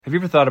Have you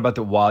ever thought about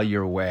that while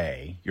you're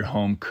away, your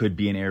home could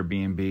be an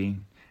Airbnb?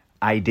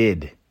 I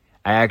did.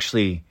 I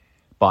actually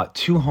bought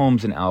 2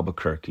 homes in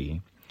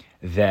Albuquerque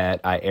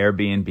that I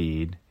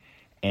Airbnb'd,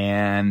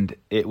 and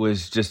it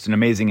was just an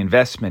amazing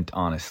investment,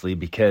 honestly,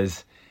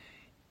 because,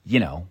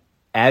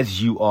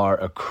 as you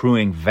are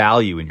accruing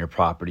value in your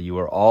property, you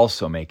are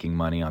also making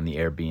money on the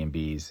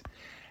Airbnbs.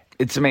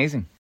 It's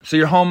amazing. So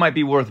your home might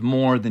be worth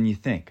more than you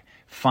think.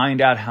 Find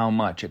out how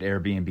much at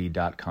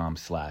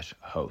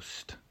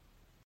airbnb.com/host.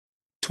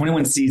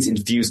 21 Seeds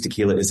Infused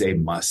Tequila is a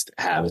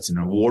must-have. It's an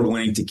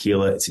award-winning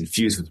tequila. It's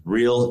infused with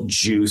real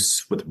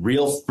juice, with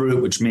real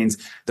fruit, which means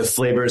the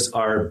flavors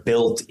are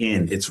built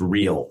in. It's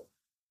real.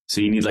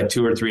 So you need like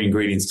 2 or 3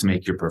 ingredients to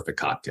make your perfect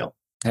cocktail.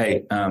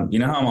 Hey, you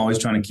know how I'm always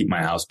trying to keep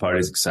my house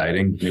parties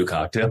exciting? New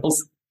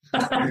cocktails.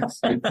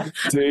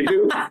 Do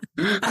you?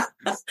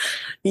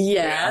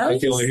 Yeah. I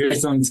feel like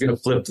here's someone's going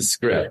to flip the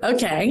script.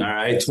 Okay. All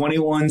right.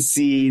 21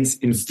 Seeds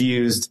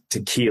Infused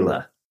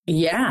Tequila.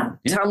 Yeah.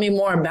 Tell me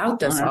more about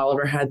this, right.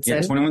 Oliver Hudson.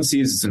 Yeah, 21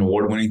 Seeds is an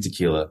award-winning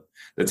tequila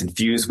that's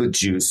infused with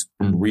juice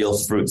from real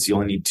fruits. You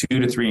only need 2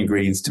 to 3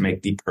 ingredients to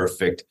make the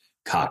perfect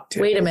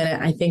cocktail. Wait a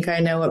minute. I think I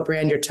know what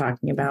brand you're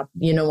talking about.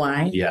 You know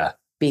why? Yeah.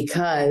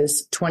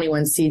 Because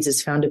 21 Seeds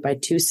is founded by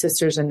 2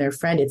 sisters and their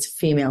friend. It's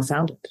female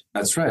founded.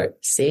 That's right.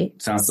 See?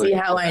 See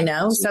how I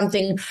know?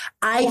 Something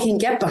I can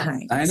get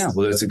behind. I know.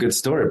 Well, there's a good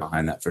story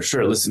behind that for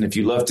sure. Listen, if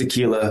you love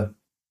tequila,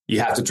 you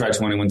have to try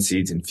 21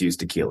 Seeds Infused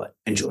Tequila.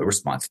 Enjoy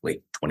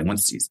responsibly. 21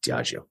 Seeds,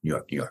 Diageo, New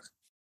York, New York.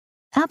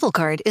 Apple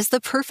Card is the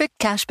perfect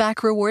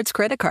cashback rewards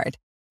credit card.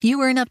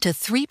 You earn up to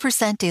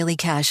 3% daily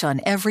cash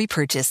on every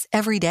purchase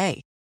every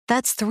day.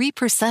 That's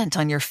 3%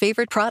 on your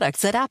favorite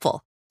products at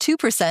Apple,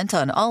 2%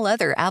 on all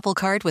other Apple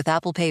Card with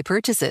Apple Pay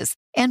purchases,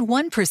 and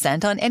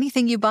 1% on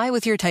anything you buy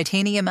with your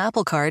titanium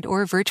Apple Card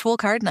or virtual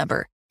card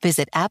number.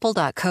 Visit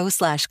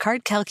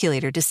apple.co/card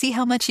calculator to see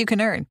how much you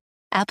can earn.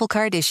 Apple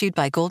Card issued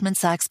by Goldman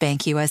Sachs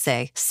Bank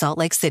USA, Salt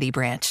Lake City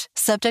branch.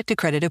 Subject to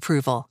credit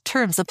approval.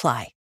 Terms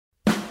apply.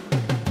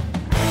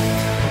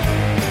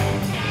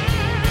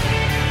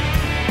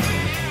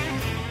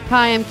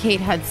 Hi, I'm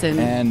Kate Hudson.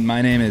 And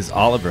my name is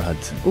Oliver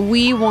Hudson.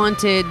 We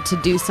wanted to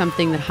do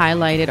something that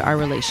highlighted our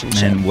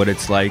relationship. And what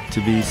it's like to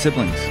be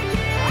siblings.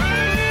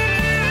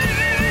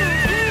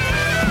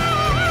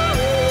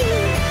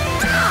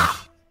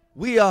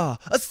 We are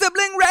a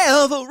sibling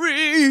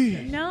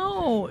revelry. No.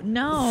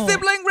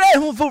 Sibling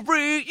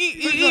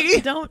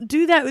revelry. Don't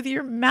do that with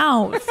your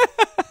mouth.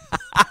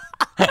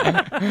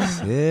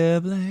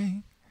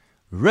 Sibling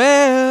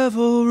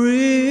revelry.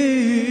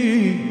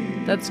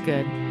 That's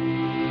good.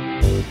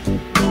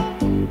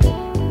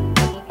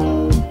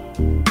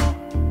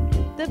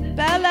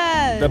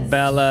 The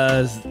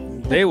Bellas.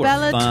 They were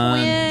Bella fun.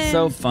 twins.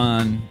 So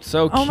fun.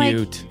 So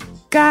cute.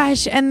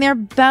 Gosh, and their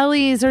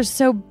bellies are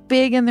so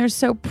big and they're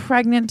so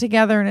pregnant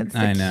together, and it's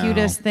the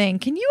cutest thing.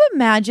 Can you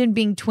imagine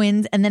being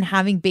twins and then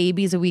having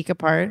babies a week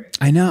apart?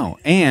 I know.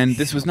 And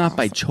this was not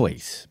by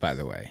choice, by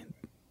the way.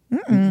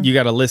 You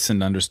got to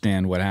listen to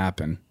understand what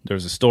happened.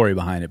 There's a story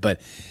behind it.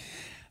 But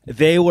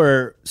they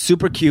were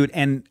super cute,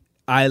 and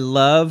I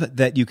love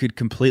that you could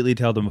completely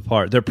tell them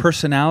apart. Their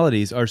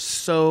personalities are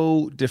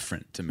so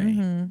different to me.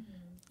 Mm-hmm.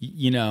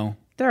 You know?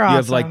 They're awesome. You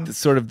have like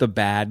sort of the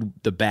bad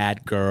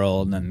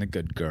girl and then the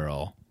good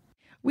girl.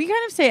 We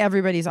kind of say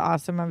everybody's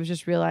awesome. I was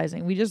just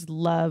realizing we just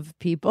love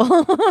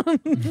people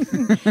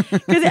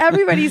because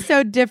everybody's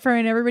so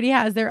different. Everybody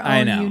has their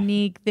own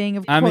unique thing,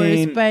 of course.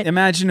 Mean, but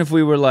imagine if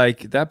we were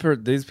like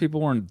these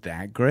people weren't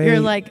that great. You're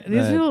like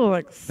these people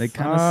like they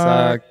kind of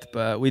sucked,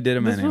 but we did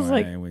them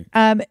anyway.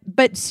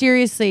 But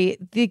seriously,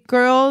 the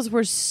girls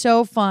were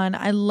so fun.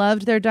 I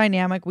loved their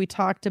dynamic. We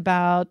talked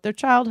about their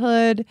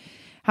childhood,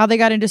 how they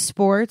got into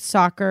sports,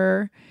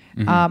 soccer,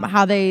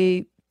 how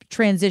they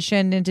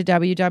transitioned into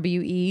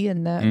WWE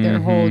and their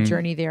whole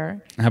journey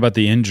there. How about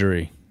the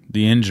injury?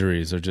 The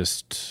injuries are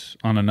just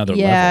on another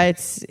level. Yeah,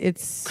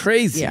 it's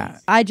crazy. Yeah,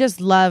 I just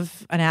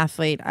love an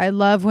athlete. I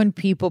love when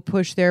people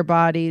push their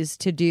bodies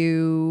to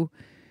do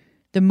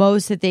the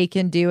most that they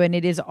can do, and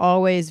it is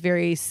always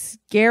very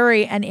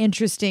scary and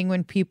interesting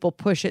when people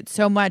push it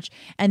so much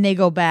and they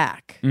go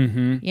back.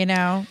 You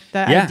know, the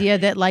idea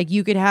that like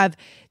you could have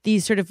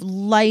these sort of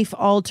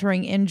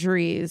life-altering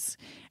injuries,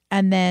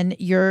 and then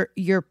your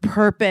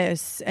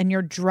purpose and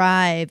your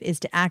drive is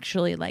to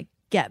actually like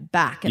get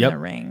back in the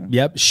ring.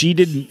 Yep. She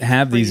didn't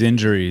have these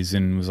injuries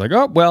and was like,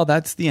 oh, well,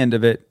 that's the end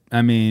of it.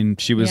 I mean,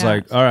 she was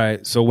like, all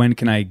right, so when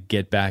can I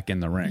get back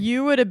in the ring?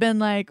 You would have been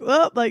like,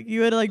 oh, like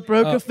you would have like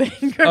broke a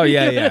finger. Oh,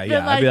 yeah.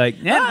 I'd be like,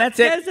 yeah, that's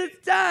it. Yes,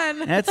 it's done.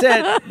 That's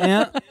it.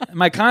 Yeah.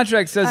 My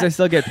contract says I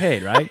still get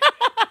paid, right?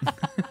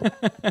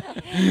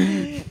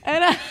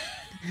 And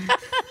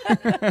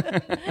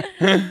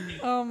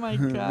oh my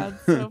God,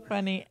 so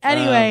funny.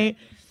 Anyway,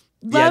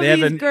 love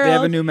these girls. They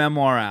have a new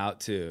memoir out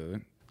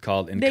too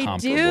called Incomparable.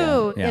 They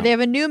do. Yeah, they have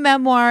a new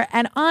memoir,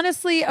 and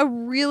honestly, a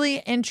really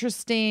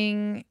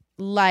interesting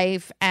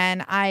life.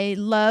 And I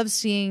love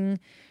seeing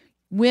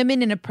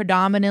women in a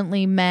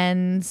predominantly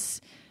men's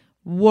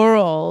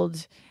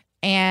world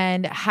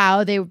and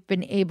how they've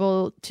been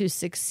able to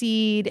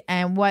succeed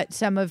and what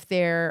some of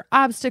their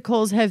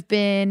obstacles have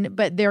been.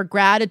 But their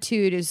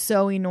gratitude is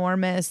so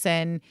enormous,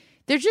 and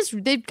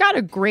they've got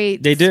a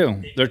great. They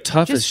do. They're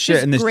tough as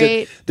shit, and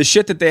the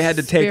shit that they had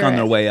to take on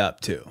their way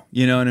up too.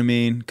 You know what I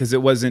mean? Because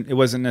it wasn't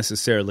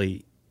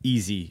necessarily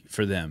easy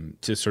for them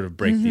to sort of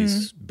break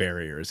these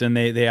barriers, and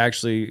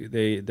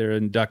they're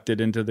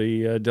inducted into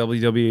the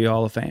WWE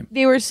Hall of Fame.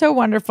 They were so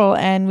wonderful,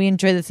 and we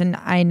enjoyed this, and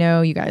I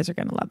know you guys are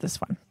going to love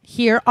this one.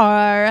 Here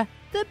are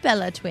the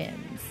Bella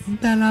twins.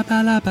 Bella,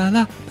 Bella,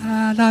 Bella,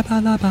 Bella,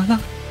 Bella, Bella.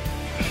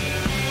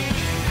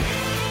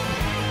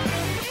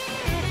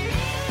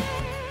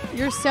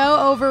 You're so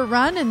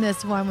overrun in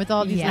this one with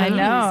all these ladies today.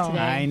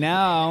 I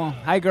know.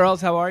 Hi, girls.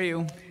 How are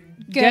you?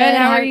 Good.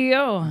 How are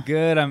you?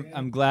 Good.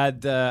 I'm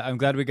glad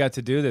we got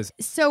to do this.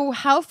 So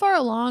how far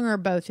along are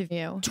both of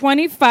you?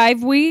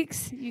 25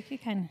 weeks. You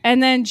could kind of.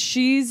 And then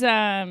she's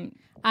I'm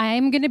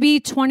going to be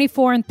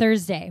 24 on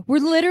Thursday. We're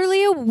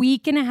literally a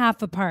week and a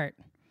half apart.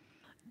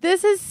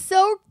 This is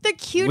so the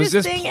cutest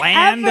this thing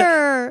planned?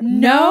 ever.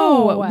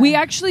 No. We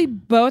actually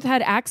both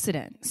had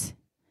accidents.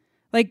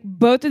 Like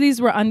both of these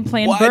were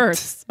unplanned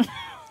births.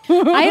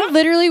 I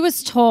literally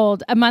was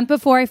told a month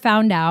before I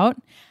found out.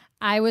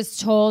 I was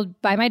told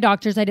by my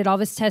doctors, I did all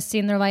this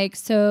testing. They're like,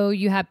 so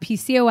you have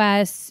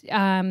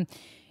PCOS,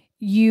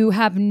 you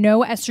have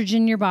no estrogen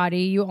in your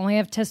body, you only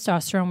have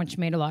testosterone, which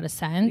made a lot of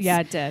sense. Yeah,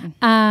 it did.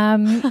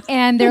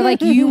 And they're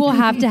like, you will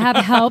have to have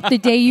help the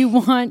day you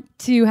want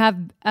to have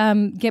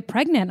get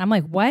pregnant. I'm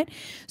like, what?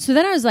 So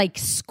then I was like,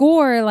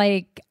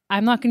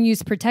 I'm not going to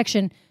use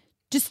protection.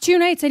 Just 2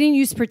 nights I didn't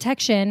use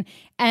protection.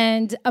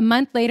 And a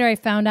month later I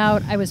found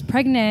out I was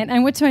pregnant. And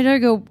I went to my daughter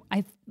and go,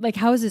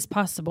 how is this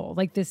possible?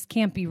 Like, this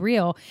can't be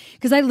real.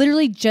 Because I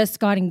literally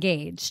just got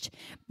engaged.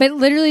 But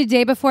literally the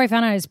day before I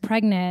found out I was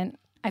pregnant,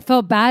 I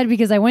felt bad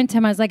because I went to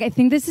him. I was like, I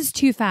think this is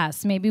too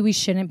fast. Maybe we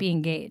shouldn't be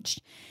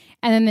engaged.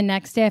 And then the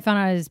next day I found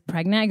out I was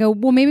pregnant. I go,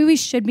 well, maybe we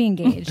should be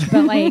engaged.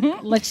 But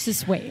let's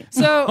just wait.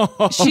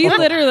 So she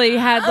literally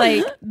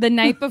had the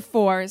night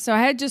before. So I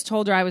had just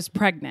told her I was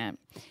pregnant.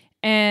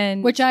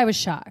 And which I was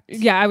shocked.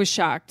 Yeah, I was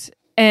shocked.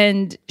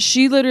 And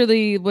she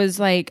literally was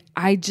like,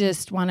 I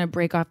just want to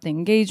break off the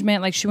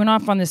engagement. Like, she went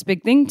off on this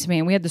big thing to me,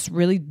 and we had this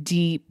really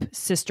deep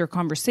sister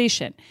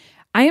conversation.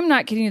 I am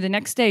not kidding you. The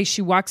next day,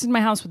 she walks in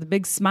my house with a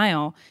big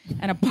smile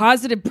and a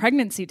positive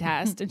pregnancy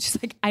test. And she's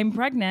like, I'm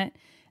pregnant.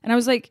 And I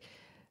was like,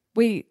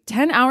 wait,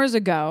 10 hours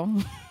ago,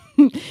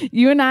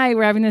 you and I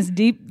were having this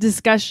deep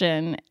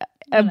discussion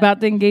about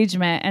the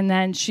engagement. And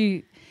then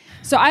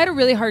so I had a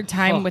really hard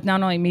time with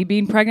not only me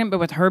being pregnant, but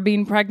with her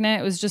being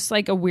pregnant. It was just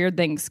like a weird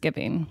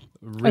Thanksgiving.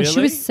 Really? Oh, she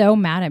was so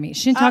mad at me.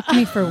 She didn't talk to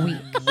me for a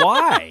week.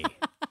 Why?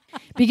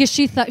 Because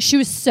she thought she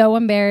was so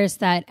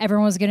embarrassed that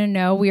everyone was going to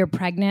know we were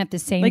pregnant at the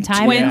same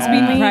time. Twins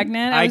being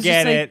pregnant. I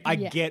get it. I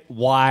get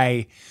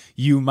why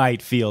you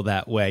might feel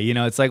that way. You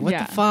know, it's like, what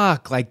the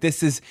fuck? Like,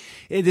 this is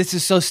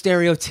so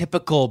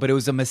stereotypical, but it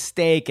was a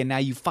mistake, and now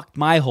you fucked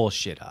my whole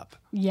shit up.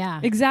 Yeah,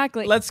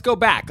 exactly. Let's go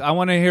back. I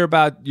want to hear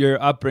about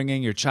your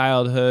upbringing, your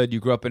childhood. You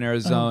grew up in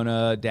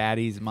Arizona,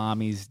 daddies,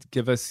 mommies.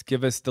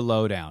 Give us the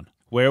lowdown.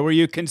 Where were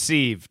you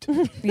conceived?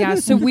 Yeah,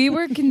 so we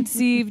were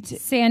conceived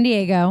San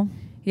Diego.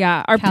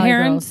 Yeah, our Cali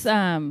parents,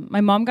 girls.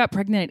 my mom got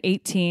pregnant at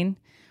 18.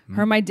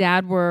 Her and my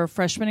dad were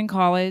freshmen in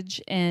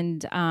college,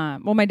 and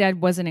my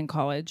dad wasn't in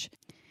college.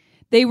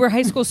 They were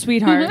high school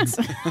sweethearts.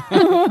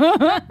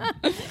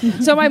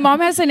 So my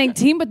mom has an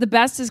 18, but the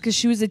best is because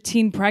she was a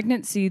teen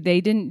pregnancy,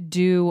 they didn't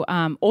do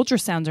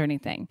ultrasounds or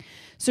anything.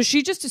 So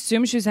she just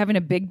assumed she was having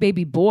a big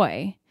baby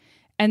boy,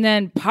 and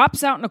then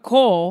pops out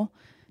Nicole,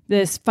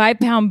 this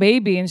 5-pound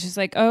baby, and she's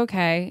like, oh,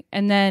 okay.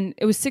 And then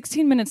it was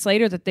 16 minutes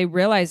later that they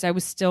realized I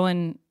was still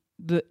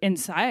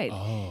inside.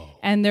 Oh.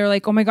 And they're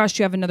like, oh my gosh,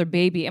 you have another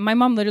baby. And my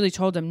mom literally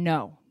told them,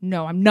 no,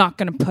 I'm not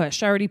going to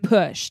push. I already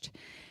pushed.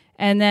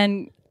 And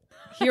then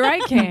here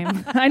I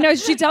came. I know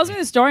she tells me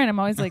the story and I'm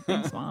always like,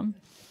 thanks, Mom.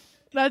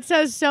 That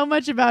says so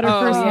much about her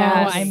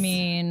personality. I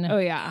mean, oh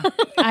yeah.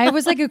 I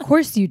was like, of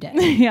course you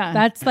did. Yeah.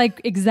 That's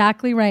like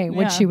exactly right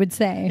what she would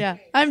say. Yeah.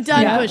 I'm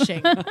done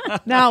pushing.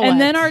 Now what?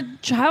 And then our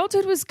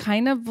childhood was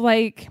kind of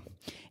like,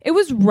 it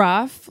was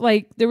rough.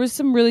 Like, there was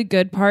some really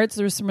good parts.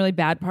 There was some really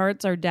bad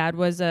parts. Our dad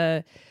was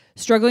a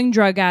struggling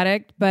drug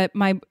addict, but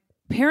my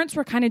parents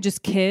were kind of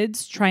just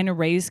kids trying to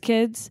raise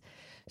kids.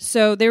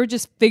 So they were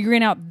just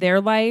figuring out their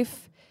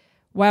life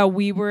while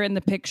we were in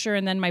the picture.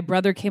 And then my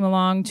brother came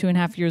along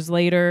 2.5 years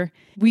later.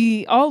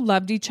 We all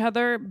loved each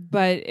other,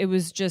 but it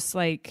was just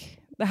like,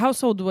 the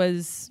household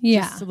was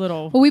just a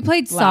little Well, we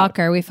played loud.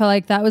 soccer. We felt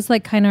like that was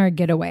like kind of our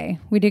getaway.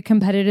 We did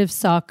competitive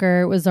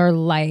soccer. It was our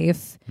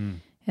life.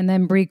 And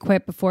then Brie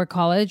quit before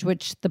college,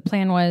 which the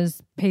plan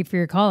was pay for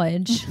your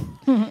college.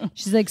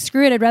 She's like,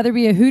 screw it. I'd rather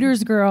be a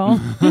Hooters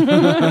girl.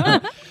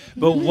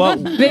 But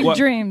what Big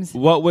dreams.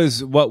 What were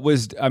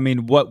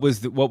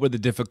the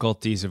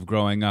difficulties of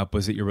growing up?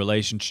 Was it your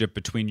relationship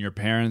between your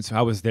parents?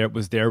 How was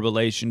their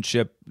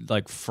relationship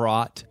like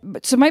fraught?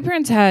 So my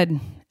parents had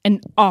an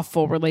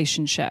awful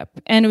relationship.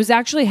 And it was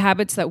actually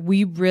habits that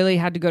we really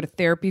had to go to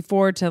therapy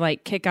for to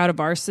like kick out of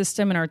our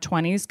system in our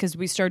 20s, because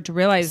we started to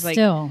realize like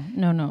still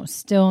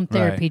in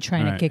therapy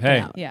trying to kick Hey,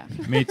 it out. yeah.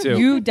 Me too.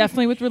 You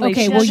definitely with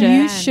Okay, relationships. well,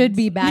 you should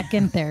be back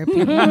in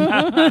therapy.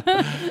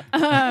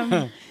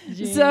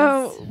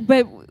 So,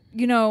 but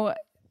you know,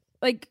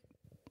 like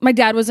my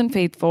dad wasn't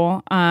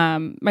faithful.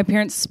 My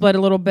parents split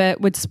a little bit,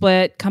 would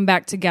split, come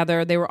back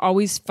together. They were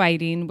always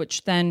fighting,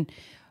 which then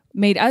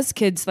made us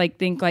kids like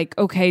think like,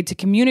 okay, to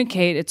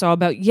communicate, it's all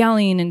about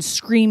yelling and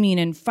screaming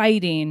and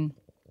fighting.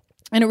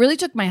 And it really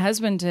took my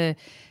husband to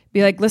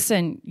be like,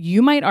 listen,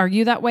 you might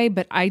argue that way,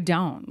 but I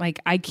don't.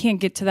 Like, I can't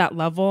get to that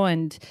level.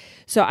 And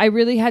so I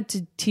really had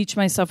to teach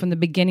myself in the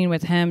beginning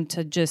with him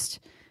to just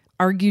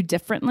argue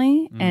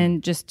differently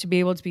and just to be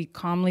able to be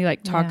calmly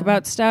like talk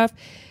about stuff.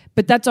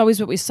 But that's always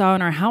what we saw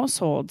in our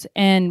household.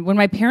 And when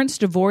my parents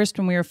divorced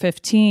when we were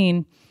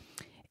 15,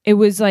 it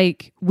was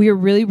like we were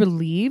really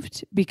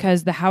relieved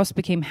because the house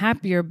became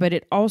happier, but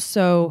it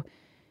also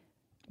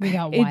We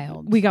got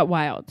wild. We got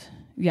wild.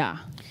 Yeah.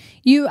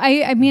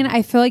 I mean,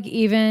 I feel like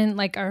even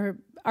like our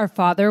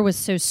father was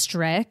so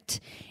strict,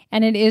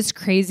 and it is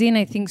crazy. And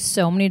I think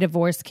so many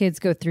divorced kids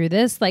go through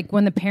this. Like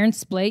when the parents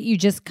split, you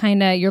just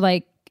you're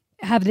like,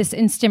 have this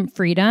instant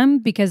freedom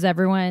because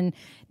everyone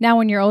now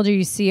when you're older,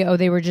 you see,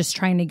 they were just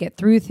trying to get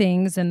through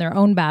things and their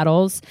own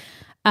battles.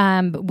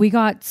 But we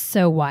got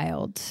so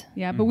wild.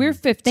 Yeah, but we were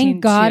 15.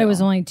 Thank God too. it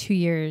was only 2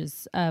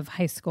 years of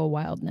high school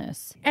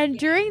wildness. And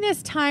during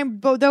this time,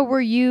 though,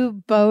 were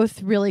you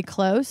both really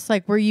close?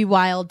 Like, were you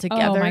wild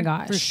together? Oh my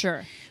gosh. For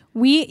sure.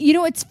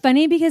 It's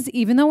funny because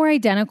even though we're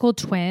identical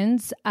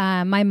twins,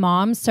 my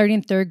mom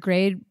starting 3rd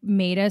grade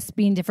made us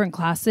be in different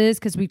classes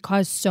because we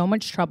caused so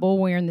much trouble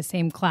when we were in the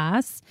same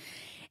class.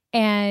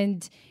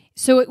 And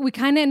so we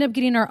kind of ended up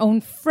getting our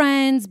own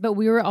friends, but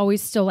we were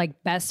always still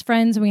like best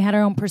friends and we had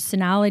our own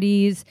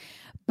personalities.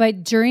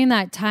 But during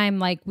that time,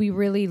 like we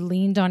really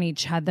leaned on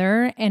each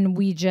other and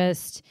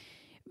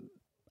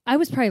I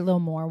was probably a little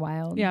more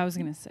wild. Yeah, I was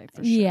going to say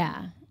for sure.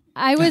 Yeah.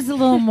 I was a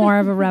little more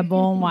of a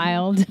rebel and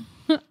wild.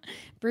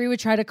 Brie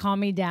would try to calm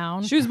me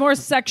down. She was more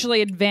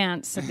sexually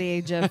advanced at the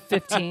age of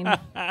 15. Well,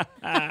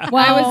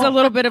 I was a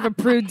little bit of a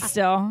prude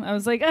still. I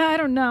was like, I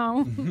don't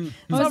know.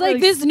 I was like,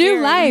 this new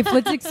life,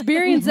 let's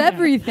experience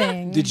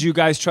everything. Did you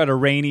guys try to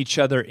rein each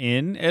other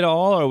in at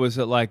all, or was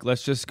it like,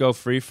 let's just go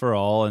free for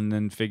all and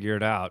then figure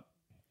it out?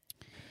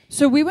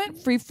 So we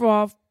went free for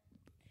all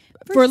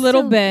for a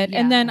little bit, yeah.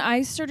 and then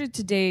I started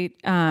to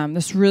date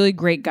this really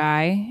great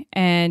guy,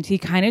 and he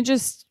kind of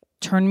just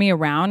turned me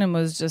around and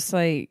was just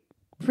like,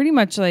 pretty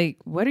much like,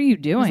 what are you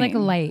doing? It was like a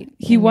light.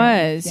 He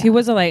was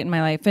a light in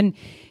my life, and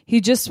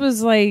he just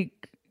was like,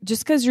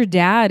 just because your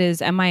dad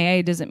is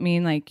MIA doesn't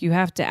mean like you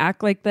have to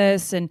act like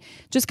this, and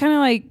just kind of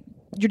like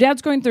your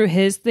dad's going through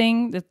his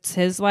thing, that's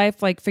his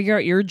life, like figure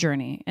out your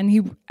journey. And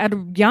he, at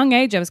a young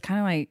age, I was kind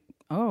of like,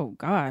 oh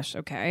gosh,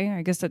 okay,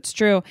 I guess that's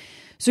true.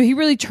 So he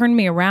really turned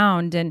me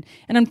around, and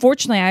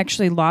unfortunately I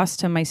actually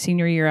lost him my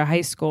senior year of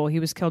high school. He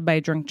was killed by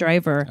a drunk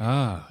driver.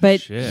 Oh,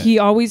 but shit. he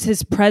always,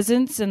 his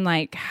presence and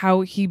like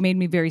how he made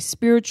me very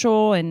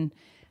spiritual, and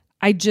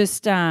I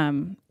just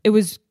it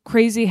was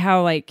crazy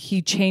how like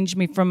he changed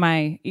me from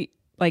my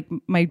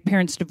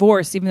parents'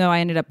 divorce, even though I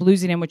ended up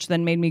losing him, which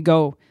then made me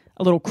go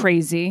a little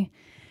crazy.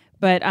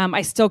 But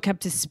I still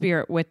kept his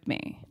spirit with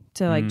me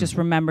to like just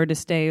remember to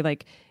stay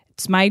like,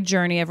 it's my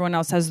journey. Everyone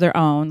else has their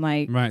own.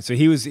 Like, Right. So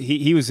he was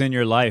in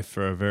your life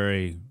for a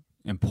very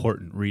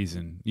important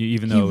reason,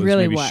 even though it was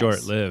really maybe was.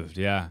 short-lived.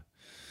 Yeah.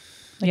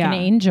 Like an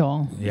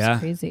angel. Yeah. It's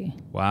crazy.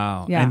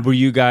 Wow. Yeah. And were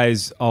you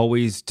guys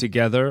always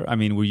together? I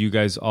mean, were you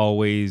guys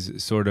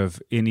always sort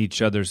of in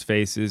each other's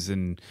faces,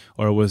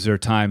 or was there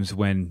times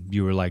when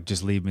you were like,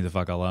 just leave me the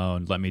fuck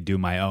alone, let me do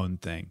my own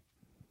thing?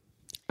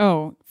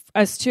 oh,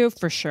 us two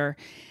for sure.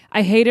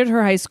 I hated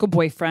her high school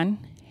boyfriend.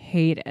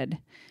 Hated.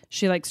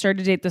 She like started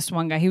to date this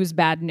one guy. He was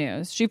bad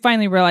news. She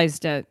finally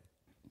realized it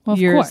Well, of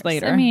years course.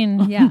 later. I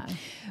mean, yeah.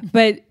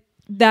 But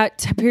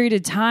that period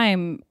of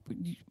time,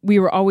 we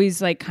were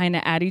always like kind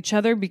of at each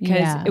other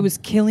because it was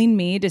killing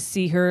me to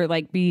see her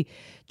like be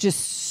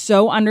just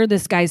so under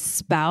this guy's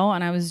spell.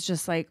 And I was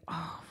just like,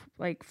 oh,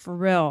 like for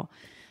real,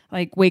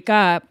 like wake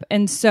up.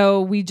 And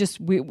so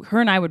her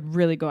and I would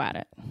really go at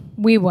it.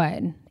 We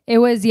would. It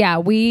was,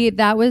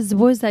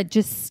 what was that,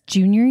 just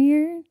junior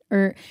year?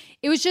 Or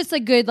it was just a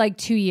good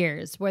 2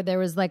 years where there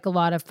was like a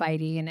lot of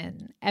fighting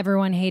and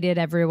everyone hated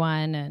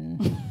everyone.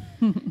 And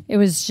it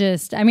was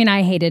just, I mean,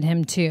 I hated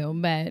him too,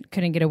 but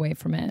couldn't get away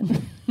from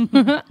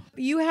it.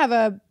 You have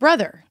a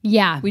brother.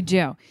 Yeah. We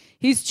do.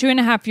 He's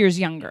 2.5 years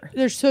younger.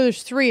 There's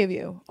 3 of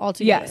you all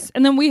together. Yes.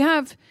 And then we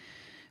have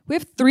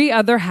 3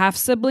 other half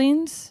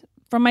siblings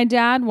from my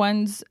dad.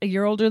 One's a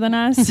year older than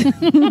us.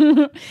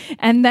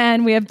 And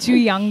then we have 2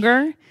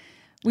 younger.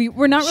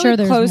 We're not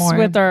really close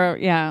with our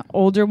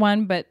older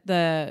one, but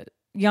the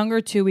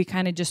younger 2 we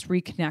kind of just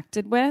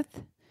reconnected with.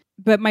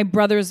 But my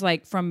brother's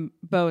like from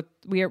both.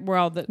 We're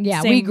all the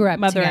same we grew up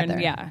mother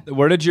together. and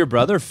Where did your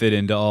brother fit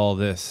into all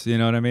this? You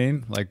know what I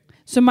mean? Like,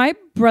 So my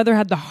brother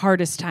had the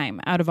hardest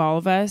time out of all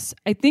of us.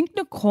 I think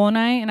Nicole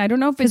and I don't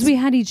know if Because it's we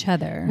had each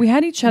other. we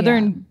had each other, Yeah.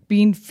 and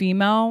being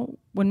female,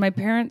 when my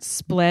parents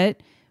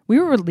split, we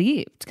were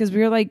relieved because we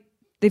were like,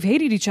 they've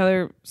hated each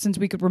other since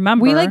we could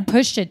remember. We like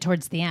pushed it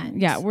towards the end.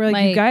 yeah, we're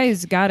like, you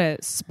guys gotta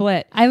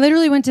split. I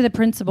literally went to the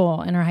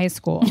principal in our high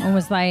school and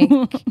was like,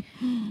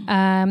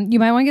 you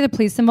might want to get the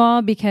police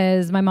involved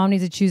because my mom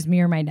needs to choose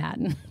me or my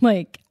dad.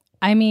 Like,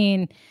 I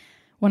mean,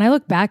 when I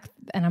look back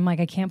and I'm like,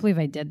 I can't believe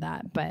I did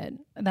that. But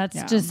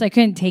that's just, I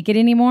couldn't take it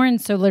anymore.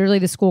 And so literally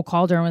the school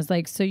called her and was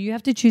like, so you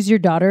have to choose your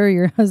daughter or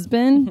your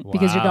husband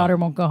because your daughter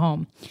won't go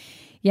home.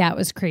 Yeah, it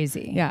was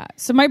crazy. Yeah.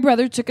 So my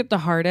brother took it the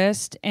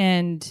hardest,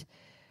 and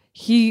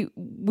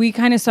we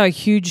kind of saw a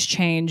huge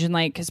change in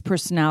like his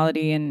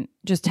personality and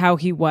just how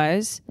he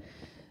was.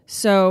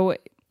 So,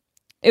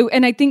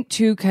 and I think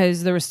too,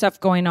 because there was stuff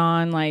going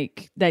on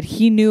like that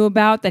he knew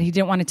about that he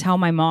didn't want to tell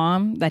my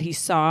mom that he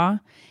saw.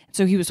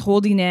 So he was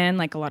holding in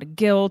like a lot of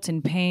guilt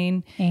and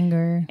pain,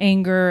 Anger.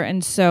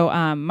 and so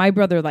my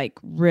brother like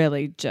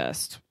really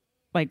just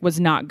like was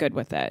not good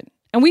with it.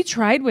 And we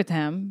tried with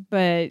him,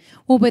 but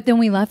Well, but then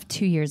we left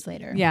 2 years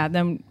later. yeah,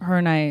 then her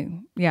and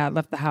I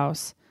left the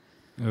house.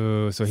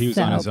 Oh, so he was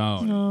on his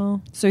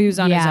own. So he was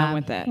on his Yeah. own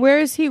with it. Where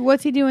is he?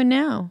 What's he doing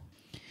now?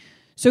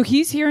 So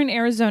he's here in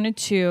Arizona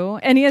too,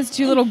 and he has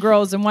 2 little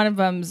girls, and one of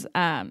them's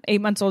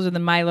 8 months older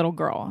than my little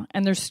girl,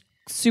 and they're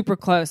super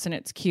close, and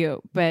it's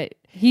cute. But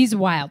He's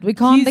wild. We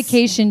call him He's-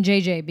 Vacation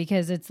JJ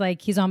because it's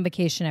like he's on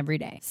vacation every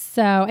day.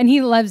 So, and he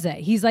loves it.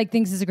 He's like,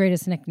 thinks it's the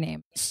greatest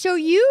nickname. So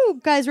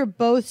you guys were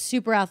both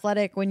super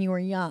athletic when you were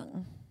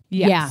young,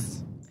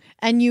 yes.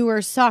 and you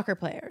were soccer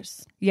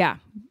players. Yeah,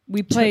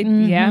 we played.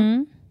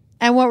 Yeah,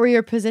 And what were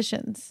your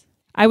positions?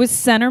 I was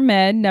center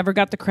mid. Never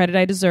got the credit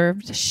I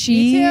deserved.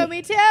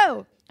 Me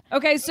too.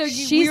 Okay, so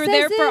She we were says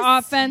there for this.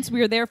 offense.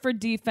 We were there for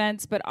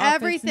defense, but offense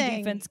Everything.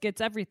 and defense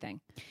gets everything.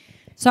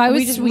 So I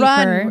was We just sweeper.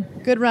 run,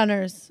 good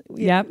runners.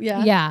 Yep.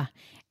 Yeah. Yeah.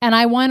 And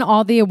I won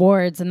all the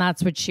awards, and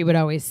that's what she would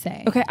always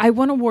say. Okay, I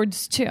won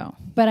awards too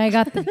But I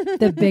got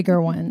the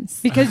bigger ones.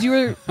 because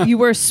you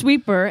were a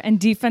sweeper, and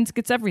defense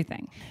gets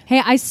everything.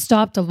 Hey, I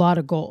stopped a lot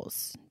of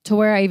goals to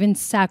where I even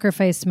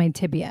sacrificed my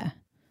tibia.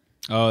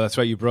 Oh, that's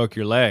right. You broke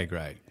your leg,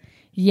 right?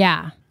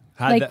 Yeah.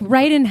 How'd Like that-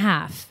 right in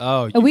half.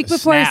 Oh, a week you-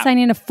 before I snap. signed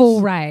in a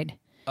full ride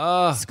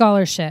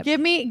scholarship. Give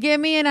me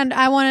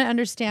I want to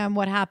understand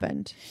what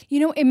happened. You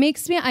know, it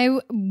makes me,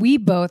 we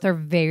both are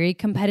very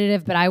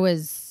competitive, but I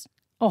was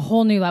a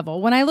whole new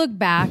level. When I look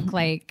back,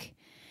 like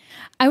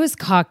I was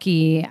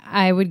cocky.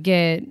 I would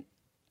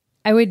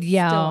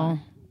yell.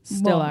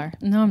 Still are.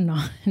 No, I'm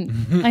not.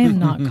 I am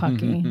not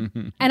cocky.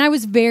 And I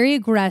was very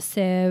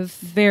aggressive.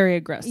 Very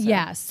aggressive.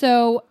 Yeah.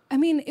 So, I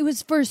mean, it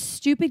was for a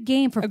stupid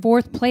game for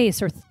 4th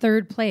place or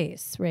 3rd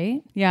place,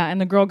 right? Yeah,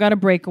 and the girl got a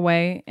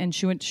breakaway, and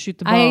she went to shoot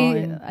the ball.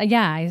 and-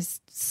 I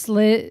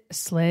slid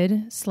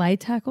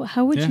tackle.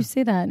 How would Yeah. you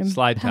say that? in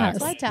Slide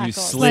past? tackle. Slide tackle. You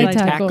slid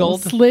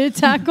tackled. Slid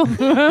tackle.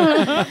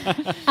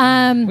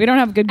 we don't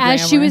have good grammar.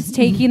 As she was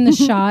taking the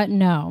shot,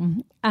 no.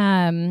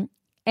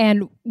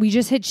 And we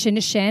just hit shin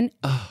to shin.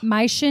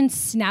 My shin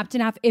snapped in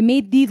half. It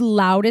made the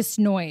loudest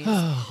noise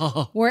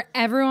where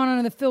everyone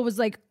on the field was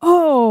like,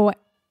 oh,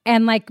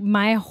 and like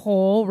my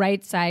whole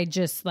right side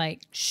just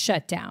like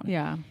shut down.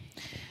 Yeah.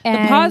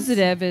 And The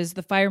positive is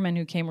the firemen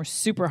who came were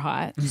super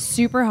hot.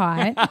 super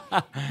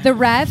hot. The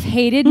ref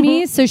hated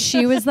me. So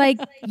she was like,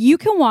 you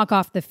can walk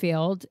off the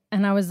field.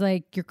 And I was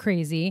like, you're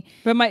crazy.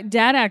 But my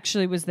dad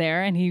actually was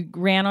there, and he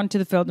ran onto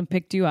the field and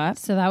picked you up.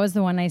 So that was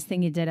the one nice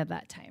thing he did at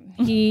that time.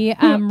 He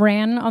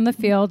ran on the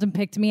field and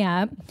picked me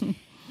up.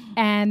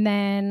 And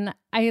then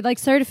I like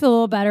started to feel a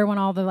little better when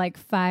all the like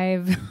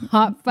 5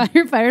 hot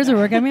firefighters were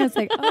working on me. I was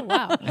like, oh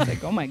wow. I was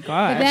like, oh my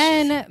gosh. But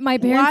then my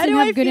parents Why didn't do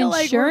have I good feel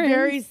like we're insurance.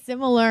 very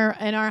similar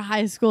in our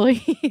high school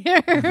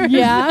year?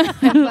 Yeah.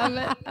 I love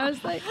it. I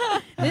was like,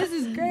 this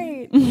is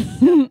great.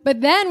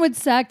 But then what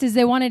sucked is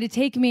they wanted to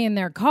take me in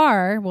their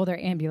car, well, their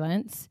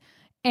ambulance.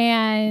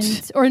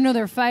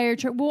 Their fire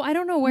truck. Well, I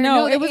don't know where.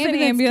 No, the it wasn't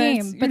an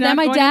ambulance. came. You're But not then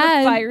my going in the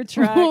dad, fire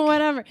truck.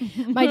 whatever.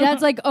 My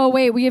dad's like, oh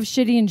wait, we have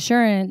shitty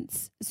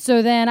insurance.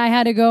 So then I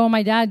had to go on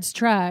my dad's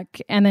truck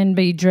and then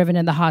be driven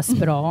to the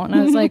hospital. And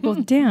I was like, well,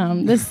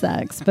 damn, this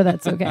sucks, but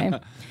that's okay.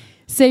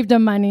 Saved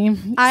him money.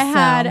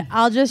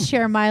 I'll just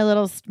share my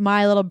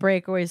little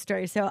breakaway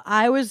story. So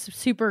I was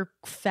super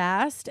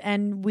fast,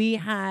 and we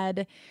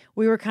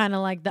were kind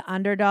of like the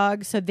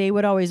underdog. So they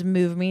would always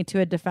move me to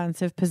a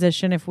defensive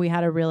position if we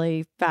had a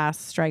really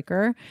fast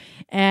striker.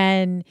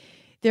 And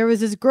there was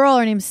this girl,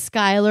 her name's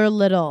Skylar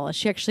Little.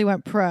 She actually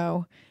went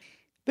pro.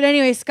 But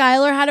anyway,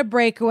 Skylar had a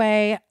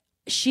breakaway.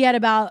 she had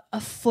about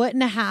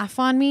 1.5 feet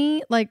on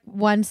me, like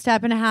 1.5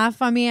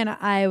 steps on me. And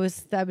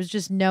that was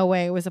just no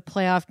way. It was a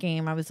playoff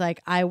game. I was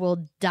like, I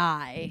will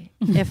die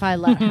if I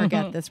let her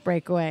get this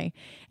breakaway.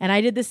 And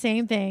I did the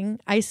same thing.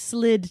 I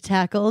slid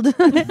tackled.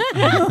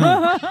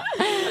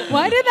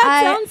 Why did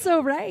that sound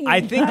so right?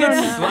 I think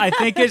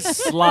it's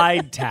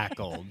slide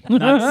tackled,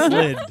 not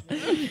slid.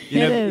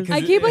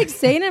 I keep like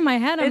saying it in my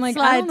head. I'm like,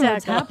 I don't know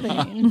what's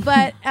happening.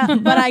 but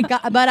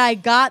I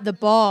got the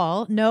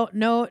ball.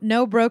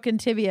 No broken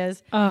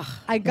tibias.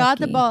 I got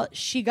the ball.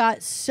 She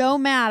got so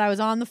mad. I was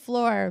on the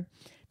floor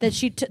that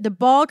the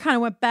ball kind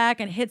of went back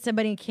and hit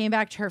somebody and came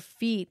back to her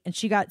feet. And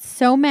she got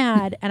so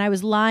mad, and I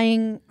was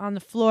lying on the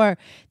floor,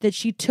 that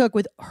she took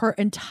with her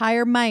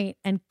entire might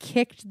and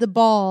kicked the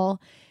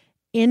ball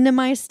into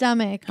my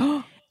stomach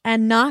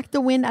and knocked the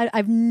wind.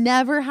 I've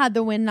never had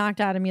the wind knocked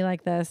out of me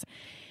like this.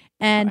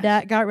 And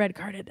got red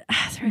carded.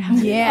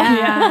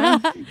 Yeah.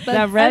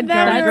 That red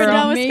card. We were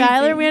done with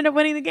Skylar. We ended up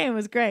winning the game. It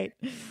was great.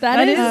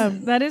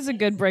 That is a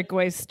good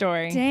breakaway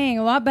story. Dang,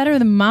 a lot better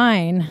than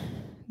mine.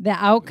 The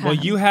outcome. Well,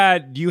 you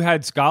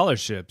had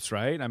scholarships,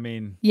 right? I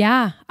mean,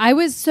 yeah, I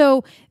was.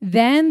 So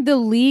then the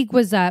league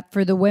was up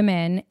for the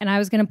women, and I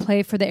was going to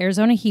play for the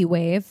Arizona Heat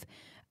Wave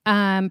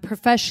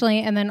professionally,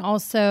 and then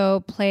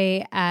also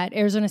play at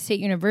Arizona State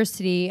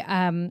University.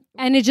 And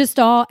it just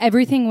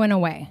everything went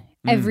away.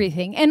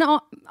 Everything. And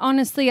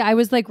honestly, I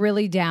was like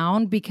really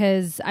down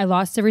because I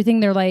lost everything.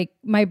 They're like,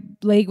 my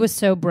leg was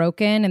so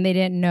broken and they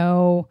didn't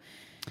know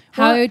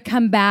how it would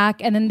come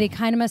back. And then they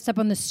kind of messed up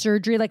on the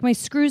surgery. Like my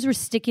screws were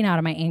sticking out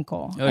of my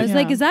ankle. I was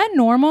like, is that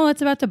normal?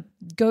 That's about to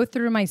go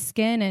through my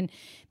skin. And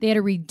they had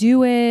to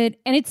redo it.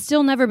 And it's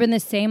still never been the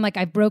same. Like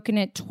I've broken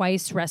it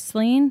twice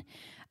wrestling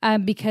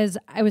because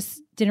I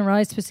didn't realize I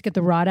was supposed to get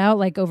the rod out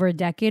like over a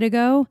decade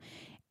ago.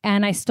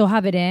 And I still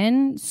have it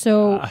in.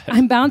 So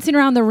I'm bouncing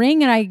around the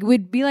ring and I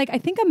would be like, I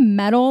think a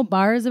metal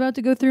bar is about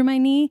to go through my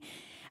knee.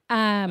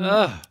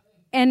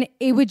 And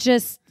it would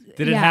just...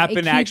 Did it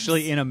happen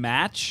actually in a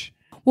match?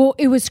 Well,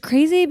 it was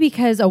crazy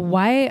because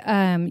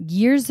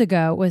years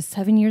ago, it was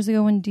 7 years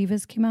ago when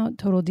Divas came out,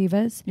 Total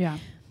Divas. Yeah.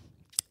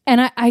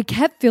 And I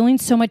kept feeling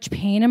so much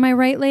pain in my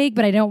right leg,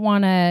 but I don't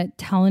want to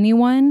tell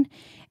anyone.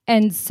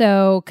 And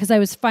so, because I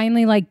was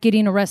finally like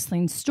getting a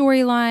wrestling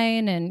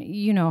storyline and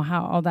you know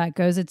how all that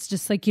goes. It's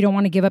just like you don't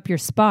want to give up your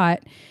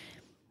spot.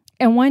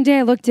 And one day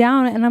I looked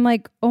down and I'm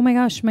like, oh my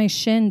gosh, my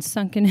shin's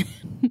sunken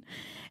in.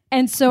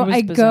 And so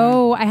I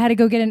had to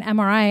go get an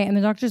MRI and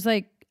the doctor's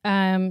like,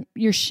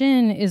 your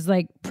shin is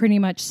like pretty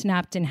much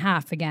snapped in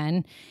half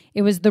again.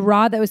 It was the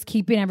rod that was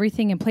keeping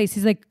everything in place.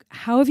 He's like,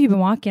 how have you been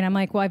walking? I'm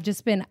like, well, I've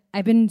been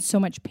in so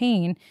much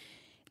pain.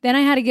 Then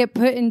I had to get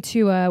put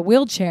into a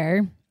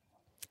wheelchair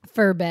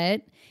for a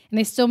bit, and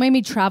they still made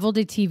me travel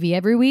to TV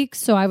every week.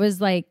 So I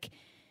was like,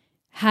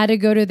 had to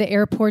go to the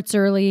airports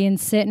early and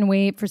sit and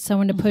wait for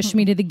someone to push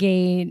me to the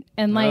gate.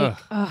 And like,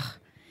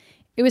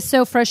 it was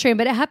so frustrating,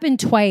 but it happened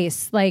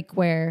twice, like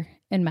where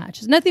in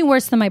matches. Nothing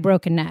worse than my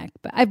broken neck,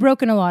 but I've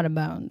broken a lot of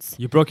bones.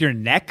 You broke your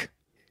neck?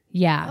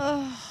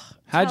 Yeah.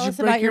 How'd you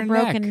break your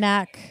broken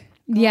neck?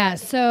 Yeah.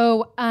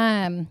 So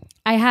I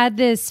had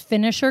this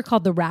finisher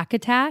called the Rack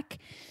Attack.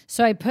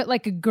 So I put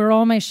like a girl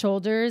on my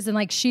shoulders and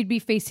like she'd be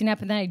facing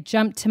up and then I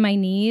jumped to my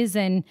knees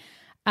and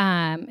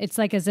it's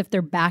like as if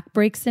their back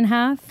breaks in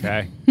half.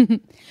 Okay.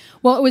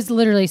 Well, it was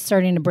literally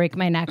starting to break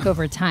my neck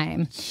over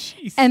time.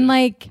 And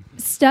like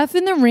stuff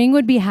in the ring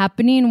would be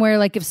happening where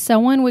like if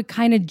someone would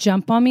kind of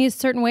jump on me a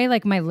certain way,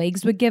 like my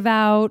legs would give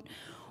out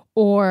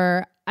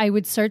or I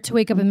would start to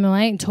wake up in the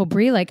night and told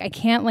Brie like I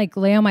can't like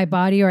lay on my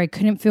body or I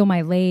couldn't feel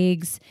my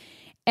legs.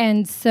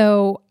 And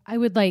so I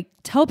would like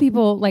tell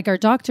people, like our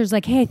doctors,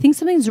 like, hey, I think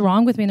something's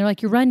wrong with me. And they're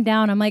like, you're run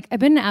down. I'm like, I've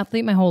been an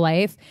athlete my whole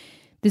life.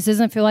 This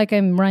doesn't feel like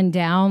I'm run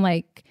down.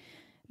 Like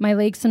my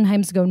legs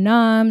sometimes go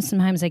numb.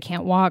 Sometimes I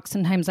can't walk.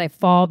 Sometimes I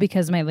fall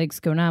because my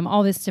legs go numb.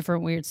 All this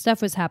different weird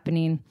stuff was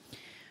happening.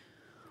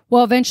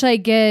 Well, eventually I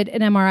get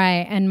an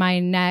MRI and my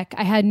neck,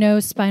 I had no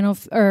spinal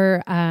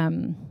spinal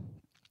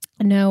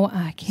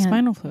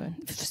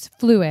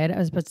fluid. I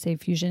was about to say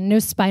fusion. No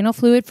spinal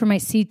fluid from my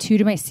C2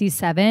 to my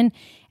C7.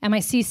 And my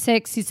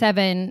C6,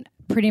 C7,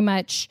 pretty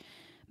much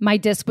my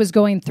disc was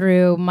going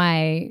through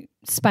my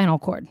spinal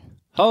cord.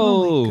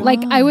 Oh.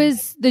 Like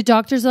the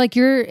doctors are like,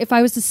 if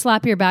I was to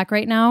slap your back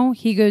right now,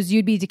 he goes,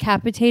 you'd be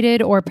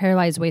decapitated or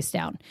paralyzed waist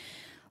down.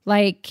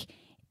 Like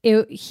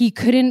he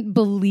couldn't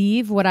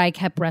believe what I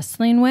kept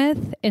wrestling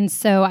with. And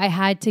so I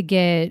had to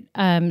get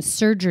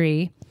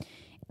surgery.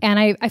 And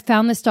I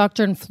found this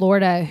doctor in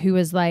Florida who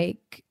was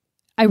like,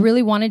 I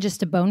really wanted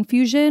just a bone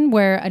fusion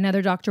where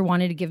another doctor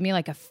wanted to give me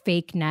like a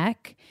fake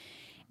neck.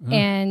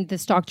 And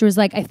this doctor was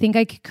like, I think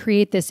I could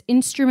create this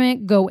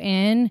instrument, go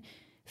in,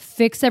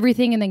 fix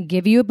everything, and then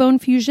give you a bone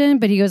fusion.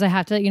 But he goes, I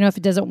have to, if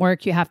it doesn't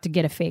work, you have to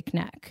get a fake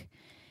neck.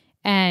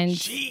 And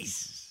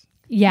jeez.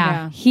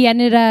 Yeah, he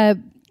ended up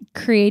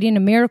creating a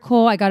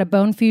miracle. I got a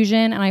bone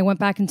fusion and I went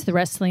back into the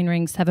wrestling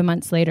ring 7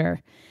 months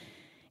later.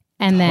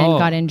 And then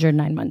got injured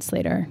 9 months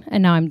later.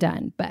 And now I'm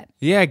done. But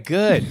yeah,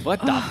 good. What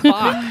the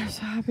fuck?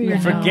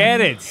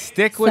 Forget it.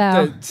 Stick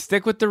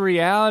with the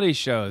reality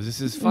shows.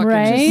 This is fucking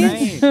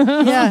insane.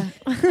 Yeah.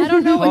 I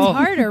don't know what's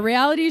harder,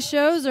 reality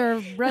shows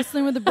or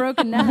wrestling with a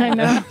broken neck. I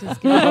know.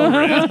 Just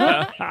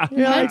kidding.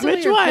 You're like,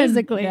 which one?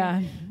 Physically.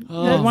 Yeah.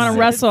 You want to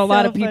wrestle a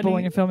lot of people funny.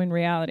 when you're filming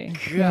reality.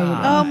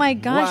 Oh my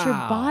gosh, your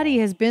body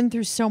has been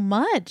through so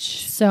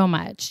much. So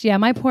much. Yeah,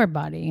 my poor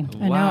body. I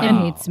know. Wow. It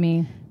hates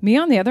me. Me,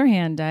 on the other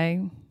hand,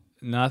 I'm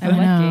Nothing.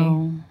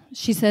 lucky.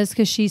 She says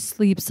because she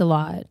sleeps a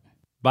lot.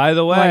 By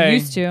the way, Well, I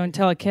used to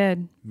until a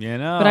kid. you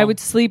know, But I would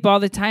sleep all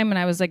the time, and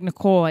I was like,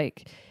 Nicole,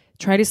 like,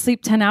 try to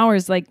sleep 10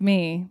 hours like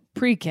me,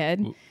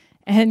 pre-kid,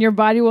 and your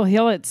body will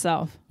heal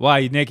itself.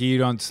 Why, Nikki? You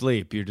don't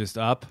sleep. You're just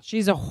up.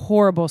 She's a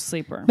horrible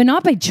sleeper. But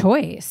not by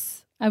choice.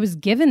 I was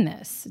given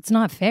this. It's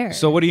not fair.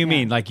 So what do you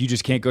mean? Like you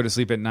just can't go to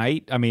sleep at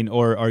night? I mean,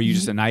 or are you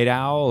just a night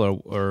owl,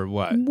 or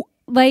what?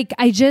 Like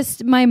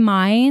my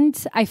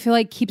mind, I feel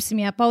like keeps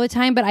me up all the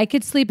time, but I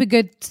could sleep a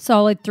good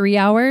solid 3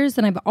 hours,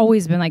 and I've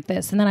always been like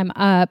this. And then I'm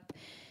up,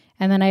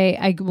 and then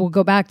I will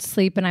go back to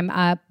sleep, and I'm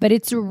up. But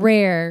it's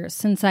rare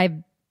since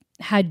I've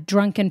had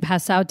drunken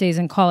pass out days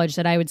in college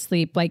that I would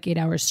sleep like 8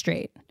 hours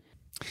straight.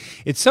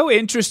 It's so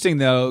interesting,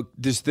 though,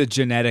 just the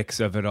genetics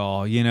of it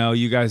all. You know,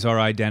 you guys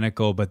are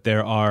identical, but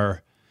there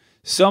are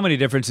so many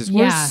differences.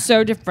 We're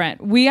so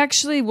different.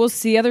 We'll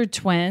see other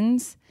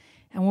twins,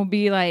 and we'll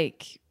be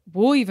like,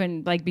 we'll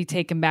even like be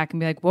taken back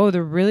and be like, whoa,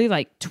 they're really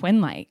like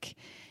twin-like.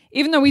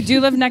 Even though we do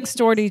live next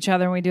door to each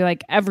other and we do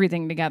like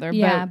everything together.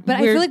 Yeah, but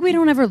I feel like we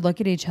don't ever look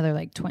at each other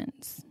like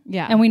twins.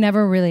 Yeah. And we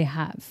never really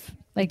have.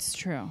 Like, it's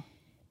true.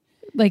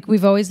 Like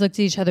we've always looked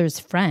at each other as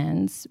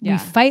friends. Yeah. We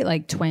fight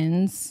like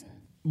twins.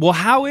 Well,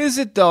 how is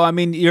it though? I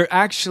mean, you're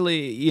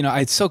actually, you know,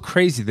 it's so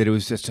crazy that it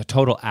was just a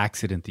total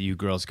accident that you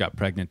girls got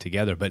pregnant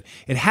together, but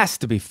it has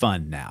to be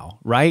fun now,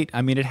 right?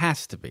 I mean, it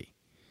has to be.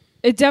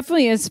 It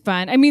definitely is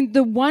fun. I mean,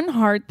 the one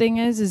hard thing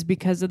is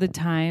because of the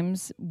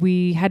times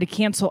we had to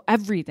cancel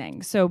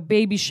everything. So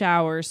baby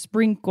shower,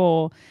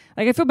 sprinkle.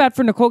 Like I feel bad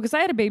for Nicole because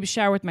I had a baby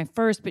shower with my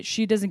first, but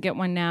she doesn't get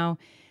one now.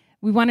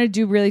 We want to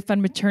do really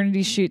fun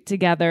maternity shoot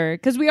together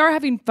because we are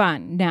having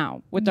fun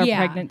now with our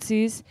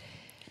pregnancies.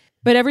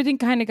 But everything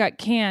kind of got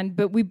canned.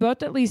 But we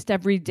both at least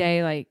every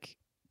day like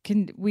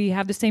we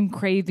have the same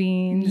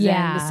cravings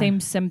and the same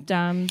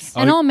symptoms.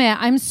 And I'll admit,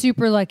 I'm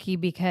super lucky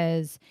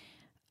because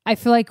I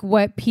feel like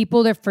what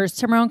people their first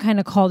time around kind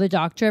of call the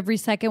doctor every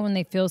second when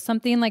they feel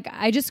something. Like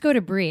I just go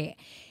to Brie.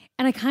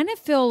 And I kind of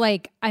feel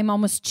like I'm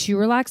almost too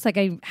relaxed. Like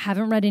I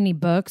haven't read any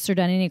books or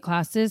done any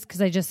classes because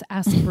I just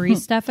ask Brie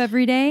stuff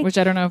every day. Which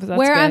I don't know if that's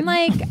where good. I'm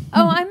like,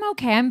 oh, I'm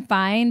okay. I'm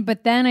fine.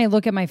 But then I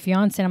look at my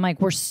fiance and I'm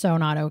like, we're so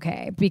not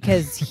okay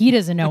because he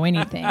doesn't know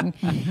anything.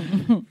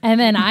 And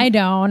then I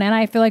don't. And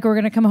I feel like we're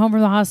going to come home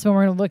from the hospital.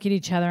 We're going to look at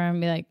each other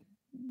and be like,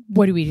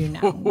 what do we do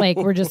now? Like,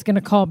 we're just going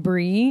to call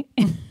Brie.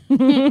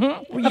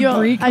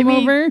 Brie come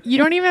over. You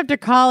don't even have to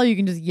call. You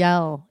can just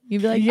yell.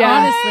 You'd be like,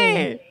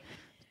 honestly.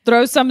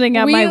 Throw something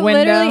out my window.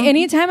 Literally,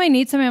 anytime I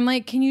need something, I'm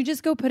like, can you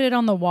just go put it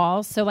on the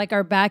wall? So like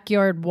our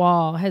backyard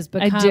wall has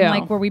become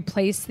like where we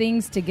place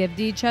things to give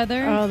to each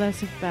other. Oh,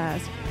 that's the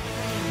best.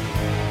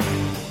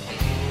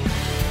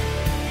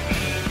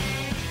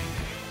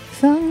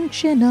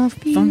 Function of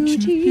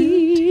beauty.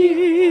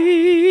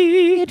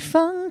 It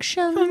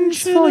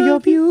functions for your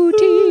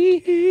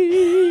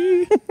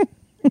beauty.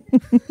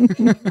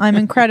 I'm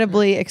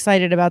incredibly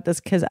excited about this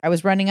because I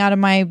was running out of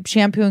my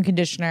shampoo and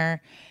conditioner.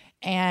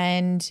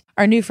 And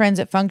our new friends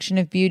at Function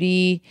of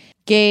Beauty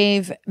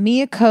gave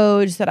me a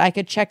code so that I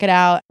could check it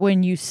out.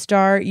 When you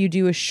start, you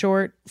do a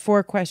short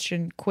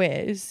 4-question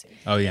quiz.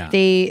 Oh, yeah.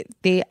 They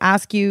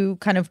ask you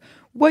kind of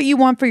what you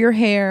want for your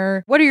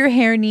hair, what are your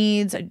hair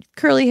needs,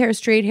 curly hair,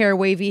 straight hair,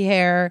 wavy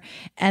hair,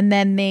 and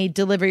then they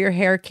deliver your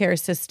hair care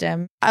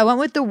system. I went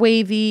with the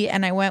wavy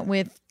and I went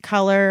with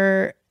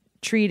color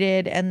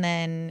treated and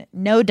then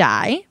no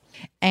dye.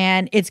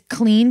 And it's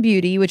clean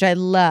beauty, which I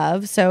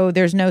love. So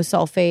there's no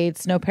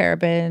sulfates, no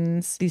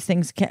parabens. These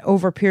things can,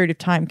 over a period of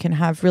time, can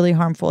have really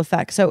harmful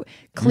effects. So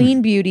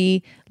clean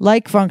beauty,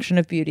 like Function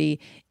of Beauty,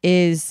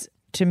 is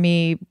to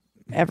me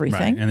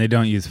everything. Right. And they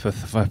don't use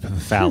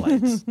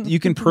phthalates. You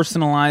can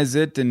personalize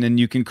it, and then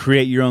you can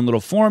create your own little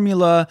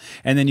formula,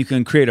 and then you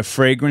can create a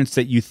fragrance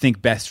that you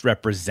think best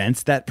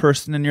represents that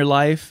person in your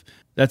life.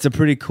 That's a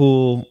pretty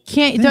cool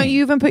thing. Don't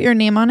you even put your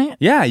name on it?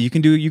 Yeah, you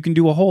can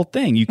do a whole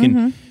thing. You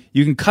can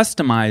you can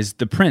customize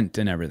the print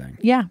and everything.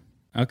 Yeah.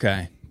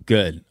 Okay,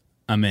 good.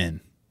 I'm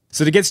in.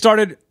 So to get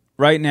started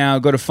right now,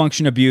 go to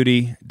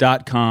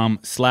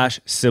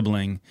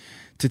functionofbeauty.com/sibling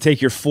to take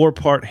your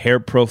 4-part hair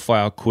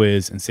profile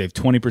quiz and save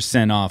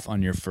 20% off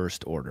on your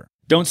first order.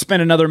 Don't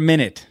spend another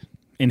minute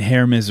in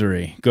hair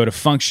misery. Go to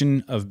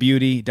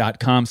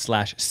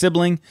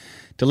functionofbeauty.com/sibling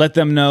to let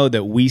them know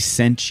that we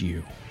sent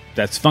you.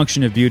 That's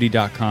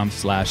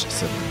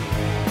functionofbeauty.com/sibling.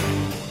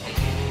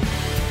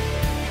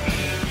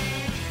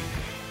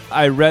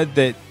 I read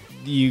that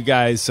you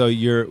guys, so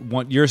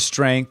your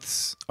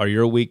strengths are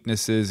your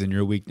weaknesses and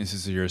your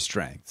weaknesses are your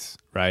strengths,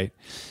 right?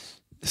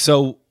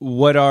 So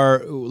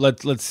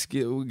let's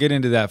get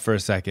into that for a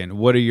second.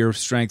 What are your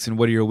strengths and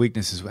what are your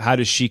weaknesses? How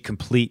does she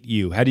complete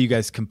you? How do you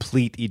guys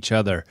complete each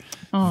other?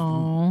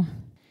 Oh,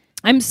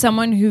 I'm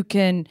someone who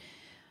can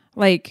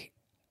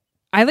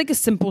I like a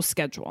simple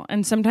schedule.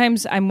 And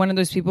sometimes I'm one of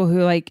those people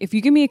who if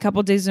you give me a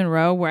couple days in a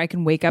row where I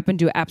can wake up and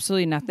do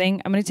absolutely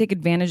nothing, I'm going to take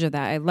advantage of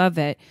that. I love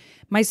it.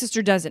 My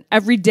sister doesn't.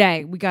 Every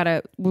day we got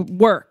to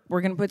work.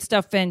 We're going to put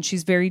stuff in.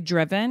 She's very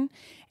driven.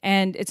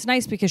 And it's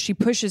nice because she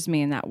pushes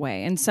me in that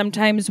way. And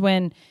sometimes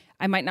when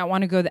I might not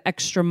want to go the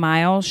extra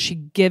mile, she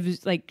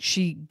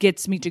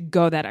gets me to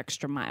go that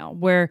extra mile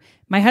where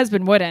my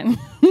husband wouldn't.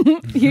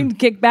 He'd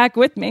kick back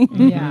with me.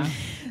 Yeah.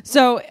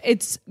 So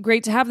it's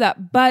great to have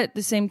that. But at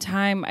the same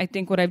time, I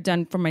think what I've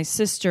done for my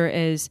sister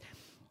is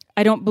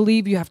I don't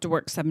believe you have to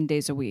work 7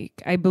 days a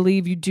week. I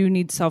believe you do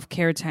need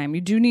self-care time.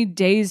 You do need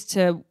days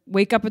to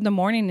wake up in the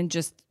morning and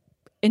just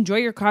enjoy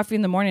your coffee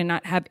in the morning and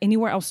not have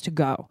anywhere else to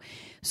go.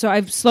 So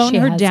I've slowed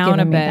her down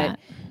a bit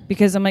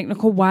because I'm like,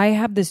 Nicole, why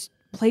have this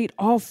plate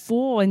all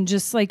full and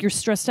just you're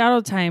stressed out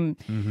all the time?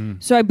 Mm-hmm.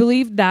 So I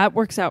believe that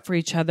works out for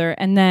each other.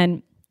 And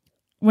then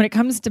when it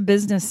comes to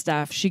business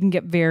stuff, she can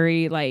get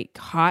very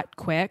hot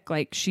quick.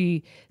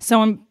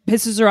 Someone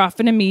pisses her off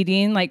in a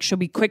meeting, she'll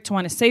be quick to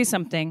want to say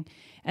something.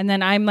 And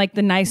then I'm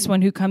the nice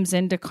one who comes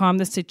in to calm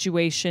the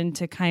situation,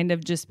 to kind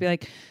of just be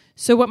like,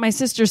 so what my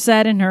sister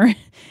said in her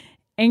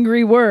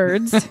angry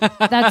words.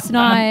 That's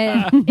not,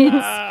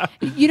 I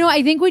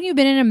think when you've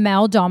been in a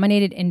male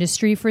dominated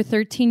industry for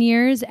 13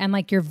 years and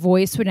your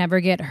voice would never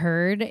get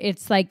heard,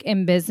 it's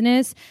in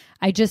business,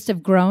 I just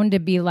have grown to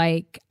be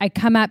I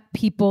come at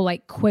people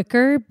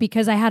quicker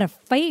because I had a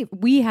fight.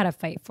 We had a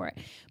fight for it,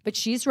 but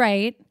she's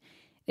right.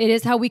 It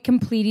is how we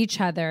complete each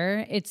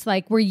other. It's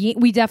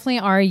we definitely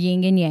are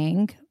yin and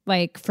yang,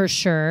 for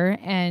sure.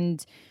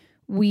 And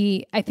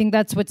I think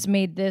that's what's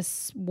made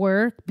this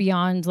work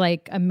beyond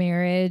a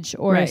marriage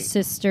or a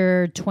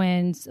sister,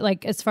 twins,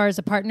 as far as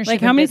a partnership.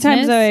 How many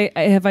times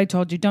have I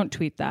told you, don't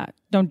tweet that.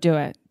 Don't do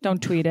it.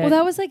 Don't tweet it. Well,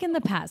 that was in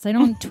the past. I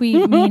don't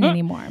tweet mean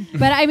anymore.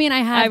 But I mean, I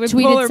have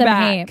tweeted some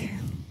hate.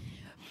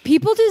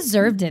 People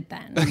deserved it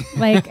then.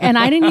 And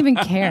I didn't even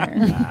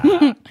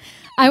care.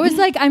 I was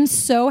I'm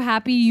so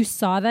happy you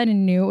saw that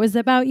and knew it was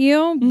about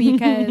you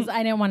because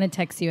I didn't want to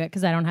text you it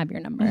because I don't have your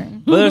number.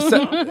 Well,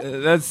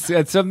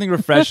 that's something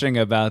refreshing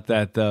about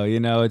that, though.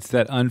 It's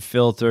that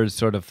unfiltered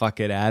sort of fuck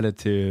it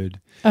attitude.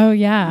 Oh,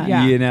 yeah.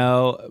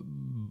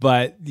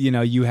 But,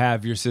 you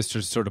have your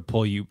sisters sort of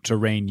pull you to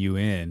rein you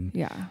in.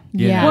 Yeah.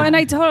 Yeah. Well, and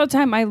I tell her all the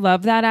time, I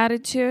love that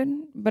attitude.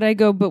 But I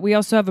go, but we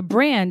also have a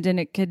brand and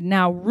it could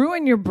now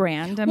ruin your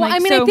brand. I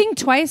think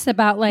twice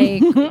about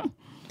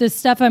the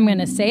stuff I'm going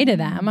to say to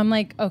them. I'm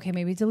okay,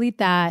 maybe delete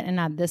that and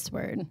add this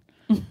word.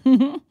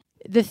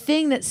 The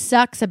thing that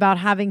sucks about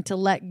having to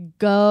let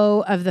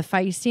go of the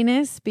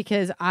feistiness,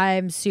 because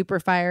I'm super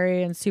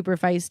fiery and super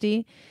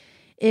feisty,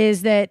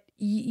 is that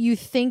you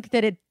think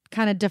that it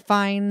kind of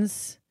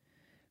defines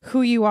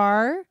who you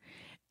are,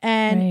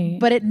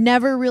 but it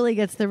never really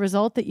gets the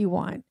result that you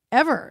want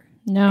ever.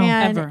 No,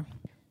 ever.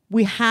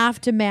 We have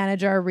to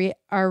manage our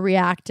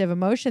reactive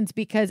emotions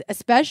because,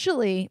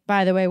 especially,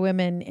 by the way,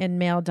 women in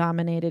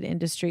male-dominated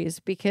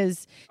industries,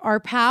 because our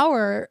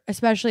power,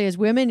 especially as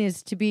women,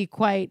 is to be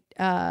quite,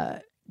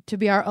 to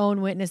be our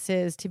own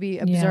witnesses, to be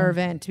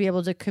observant, to be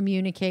able to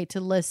communicate, to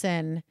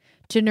listen,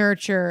 to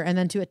nurture, and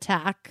then to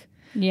attack.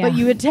 Yeah. But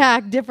you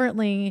attack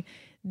differently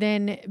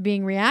than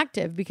being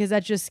reactive because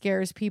that just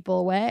scares people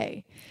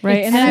away.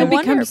 Right. And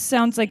then it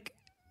sounds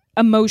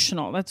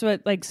emotional. That's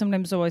what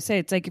sometimes I always say.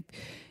 It's if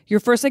you're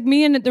first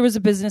me and there was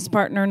a business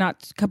partner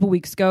not a couple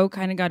weeks ago,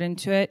 kind of got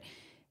into it.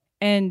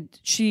 And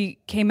she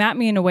came at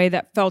me in a way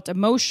that felt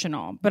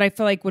emotional. But I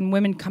feel when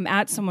women come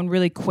at someone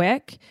really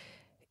quick,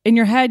 in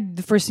your head,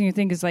 the first thing you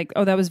think is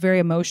oh, that was very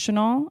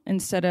emotional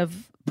instead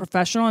of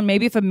professional. And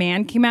maybe if a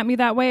man came at me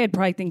that way, I'd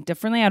probably think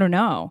differently. I don't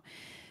know.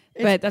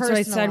 But that's what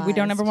I said. We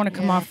don't ever want to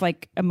come off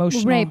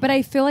emotional. Right. But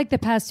I feel the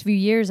past few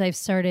years I've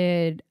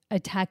started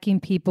attacking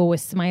people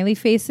with smiley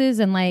faces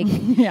and when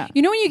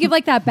you give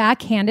that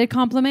backhanded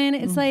compliment,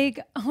 it's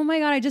oh my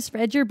God, I just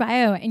read your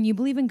bio and you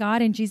believe in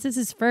God and Jesus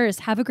is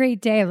first. Have a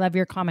great day. I love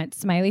your comment.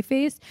 Smiley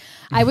face.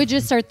 I would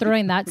just start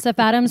throwing that stuff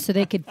at them so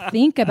they could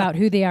think about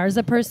who they are as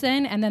a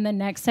person. And then the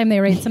next time they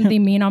write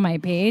something mean on my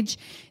page,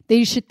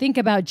 they should think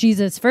about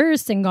Jesus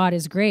first and God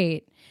is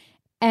great.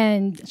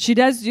 And she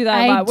does do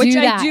that a lot, which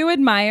I do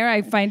admire.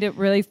 I find it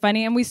really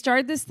funny. And we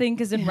started this thing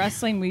because in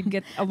wrestling, we'd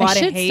get a lot of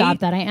hate. I should stop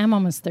that. I am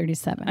almost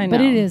 37,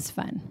 but it is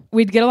fun.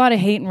 We'd get a lot of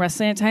hate in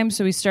wrestling at times.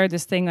 So we started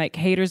this thing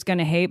haters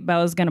gonna hate,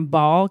 Bella's gonna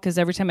bawl. Because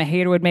every time a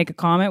hater would make a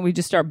comment, we'd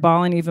just start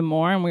bawling even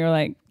more. And we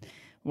were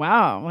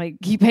wow,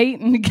 keep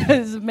hating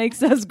because it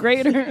makes us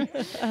greater.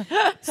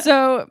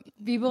 So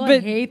people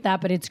hate that,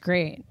 but it's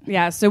great.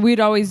 Yeah. So we'd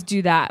always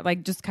do that.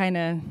 Just kind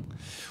of.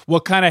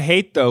 What kind of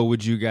hate, though,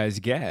 would you guys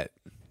get?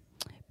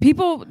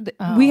 People,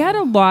 we had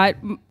a lot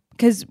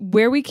because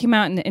where we came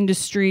out in the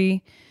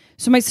industry.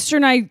 So my sister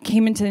and I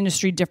came into the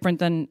industry different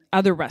than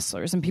other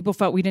wrestlers and people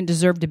felt we didn't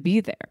deserve to be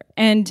there.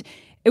 And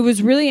it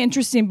was really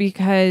interesting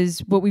because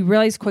what we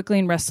realized quickly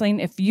in wrestling,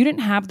 if you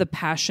didn't have the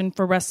passion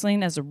for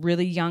wrestling as a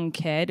really young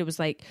kid, it was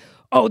like,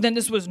 oh, then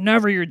this was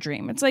never your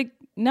dream. It's like,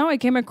 no, I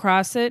came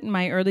across it in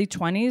my early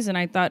 20s and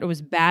I thought it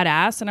was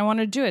badass and I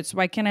wanted to do it. So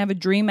why can't I have a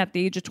dream at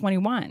the age of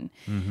 21?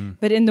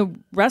 But in the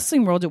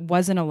wrestling world, it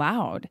wasn't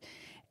allowed.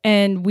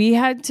 And we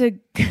had to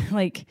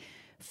like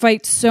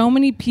fight so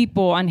many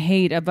people on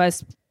hate of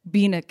us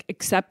being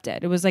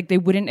accepted. It was like they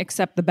wouldn't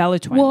accept the Bella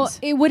twins.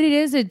 Well, what it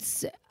is,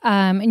 it's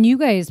and you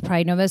guys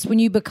probably know this. When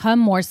you become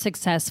more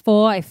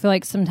successful, I feel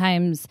like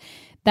sometimes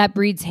that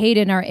breeds hate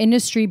in our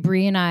industry.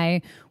 Brie and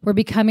I were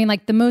becoming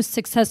like the most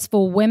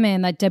successful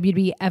women that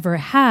WWE ever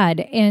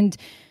had, and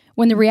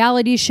when the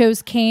reality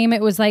shows came,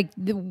 it was like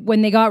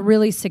when they got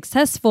really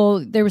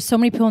successful, there were so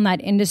many people in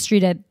that industry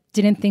that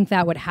didn't think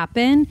that would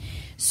happen.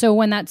 So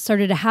when that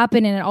started to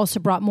happen, and it also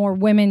brought more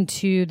women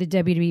to the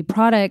WWE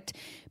product,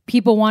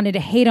 people wanted to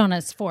hate on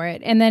us for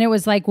it. And then it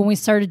was like when we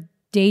started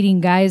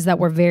dating guys that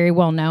were very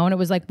well known, it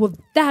was like, well,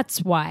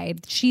 that's why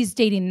she's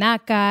dating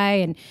that guy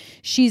and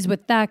she's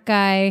with that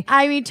guy.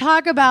 I mean,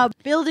 talk about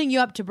building you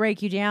up to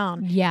break you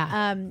down.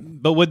 Yeah.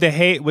 But would the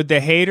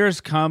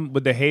haters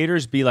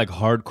be like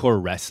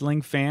hardcore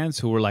wrestling fans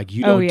who were like,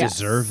 you don't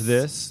deserve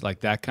this,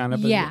 like that kind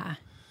of yeah.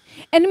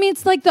 And I mean,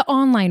 it's like the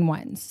online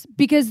ones,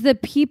 because the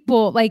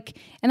people like,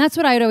 and that's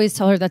what I would always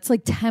tell her, that's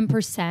like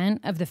 10%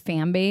 of the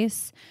fan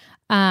base.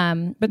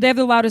 But they have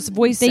the loudest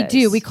voices. They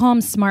do. We call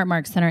them smart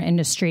marks in our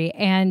industry.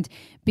 And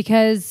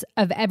because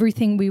of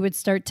everything we would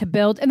start to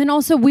build, and then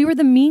also we were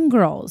the mean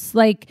girls,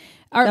 like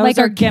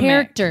our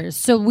characters.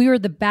 So we were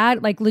the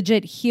bad, like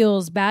legit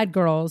heels, bad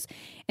girls,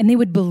 and they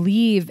would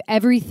believe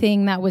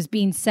everything that was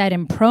being said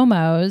in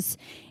promos.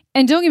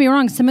 And don't get me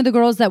wrong, some of the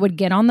girls that would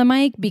get on the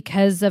mic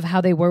because of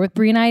how they were with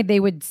Brie and I, they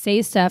would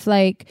say stuff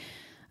like,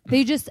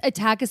 they just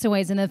attack us in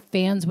ways, and the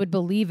fans would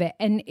believe it.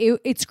 And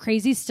it's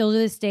crazy still to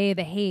this day,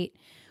 the hate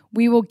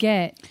we will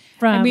get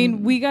from... I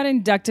mean, we got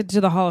inducted to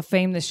the Hall of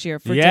Fame this year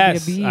for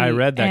yes, WWE. I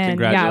read that. And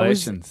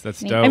congratulations. That's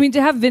dope. I mean,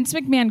 to have Vince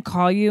McMahon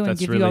call you and That's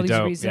give really you all these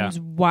dope, reasons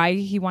yeah. why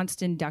he wants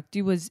to induct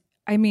you was,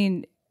 I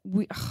mean,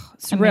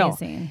 surreal.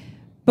 Amazing.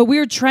 But we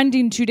were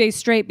trending 2 days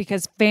straight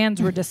because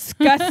fans were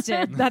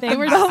disgusted that They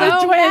were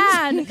so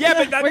mad.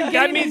 Yeah, but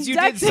that means you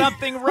did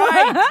something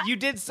right. You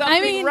did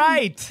something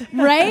right.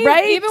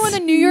 Right? Even when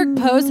the New York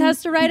Post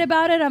has to write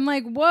about it, I'm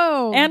like,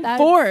 whoa. And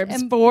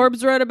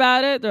Forbes wrote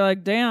about it. They're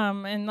like,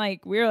 damn. And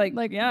like, we were like,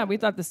 yeah, we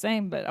thought the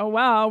same. But oh,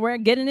 wow, we're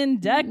getting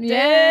inducted.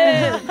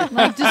 Yeah.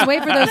 Like, just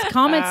wait for those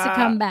comments to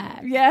come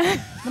back.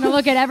 Yeah. I'm going to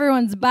look at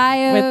everyone's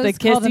bios. With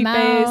the call them kissy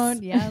out.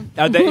 face.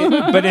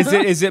 Yeah. But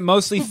is it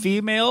mostly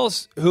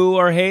females who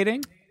are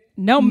hating?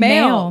 No,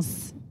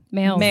 males.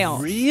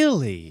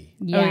 Really?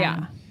 Yeah. Oh,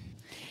 yeah.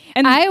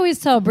 And I always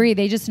tell Brie,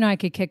 they just know I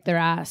could kick their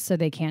ass, so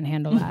they can't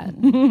handle that.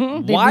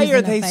 Why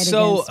are they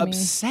so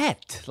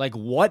upset? Like,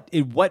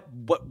 in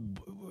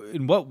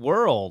what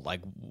world? Like,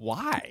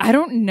 why? I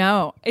don't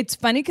know. It's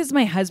funny because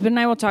my husband and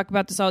I will talk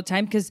about this all the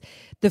time, because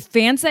the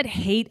fans that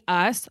hate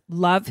us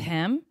love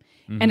him,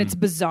 and it's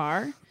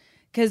bizarre.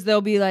 Because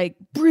they'll be like,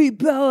 Brie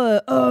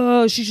Bella,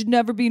 oh, she should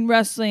never be in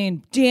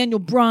wrestling. Daniel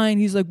Bryan,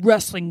 he's like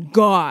wrestling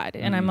god.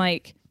 And I'm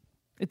like,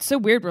 it's so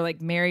weird. We're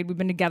like married. We've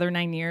been together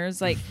 9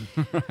 years. Like,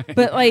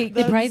 but like,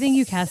 they probably think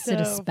you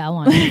casted a spell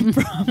on him.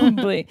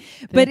 Probably.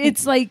 But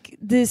it's like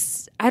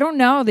this, I don't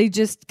know. They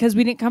just, because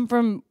we didn't come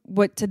from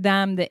what to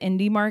them, the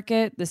indie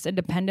market, this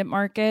independent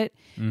market.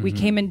 We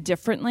came in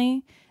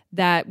differently,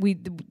 that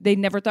they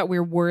never thought we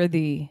were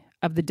worthy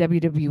of the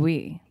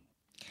WWE.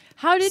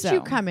 How did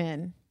you come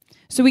in?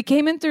 So we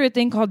came in through a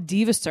thing called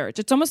Diva Search.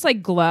 It's almost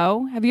like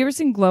Glow. Have you ever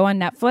seen Glow on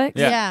Netflix?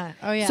 Yeah.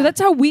 Oh, yeah. So that's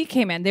how we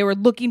came in. They were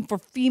looking for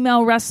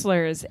female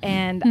wrestlers,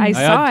 and I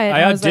saw it.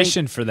 I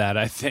auditioned for that,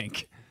 I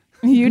think.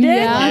 You did?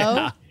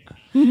 Yeah.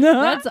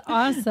 No. That's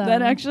awesome.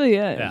 That actually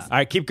is. Yeah. All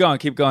right, keep going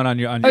on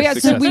your Oh yeah,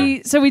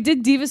 successor. so we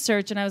did Diva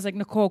Search, and I was like,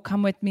 Nicole,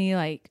 come with me.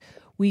 Like,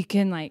 we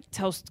can like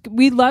tell.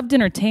 We loved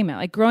entertainment.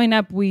 Like growing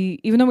up,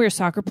 even though we were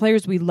soccer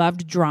players, we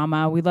loved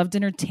drama. We loved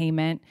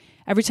entertainment.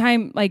 Every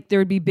time like there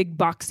would be big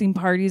boxing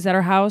parties at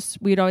our house,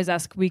 we'd always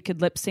ask if we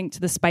could lip sync to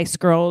the Spice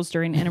Girls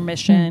during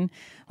intermission.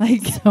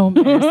 Like so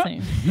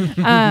embarrassing.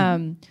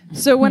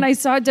 So when I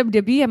saw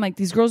WWE, I'm like,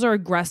 these girls are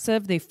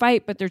aggressive. They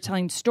fight, but they're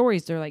telling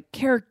stories. They're like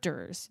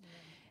characters.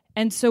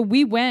 And so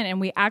we went, and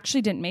we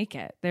actually didn't make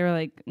it. They were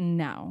like,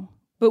 no.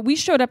 But we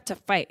showed up to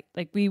fight.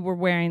 Like we were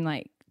wearing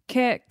like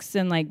kicks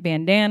and like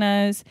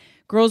bandanas.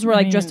 Girls were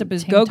like dressed up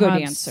as go-go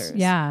dancers.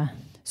 Yeah.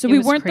 So we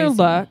weren't their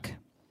look,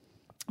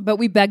 but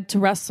we begged to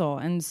wrestle.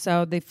 And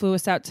so they flew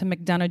us out to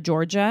McDonough,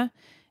 Georgia,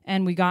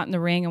 and we got in the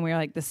ring, and we were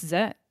like, this is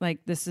it.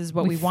 Like, this is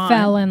what we want.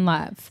 Fell in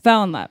love.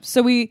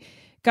 So we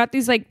got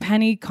these like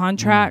penny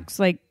contracts.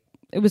 Like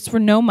it was for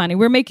no money.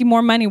 We were making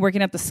more money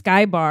working at the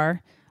Sky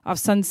Bar off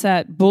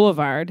Sunset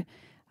Boulevard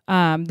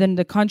than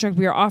the contract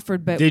we were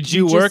offered. But did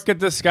you work at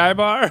the Sky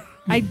Bar?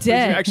 I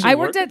did. I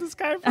worked at the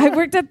Sky Bar. I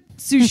worked at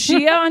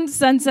Sushia on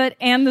Sunset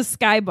and the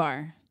Sky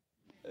Bar.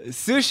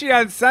 Sushi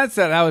on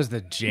Sunset, that was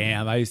the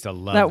jam. I used to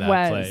love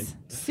that place.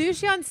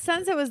 Sushi on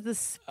Sunset was the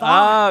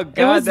spot. Oh, God,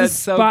 It was the that's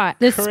so spot.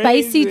 The crazy.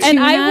 spicy And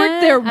I tuna,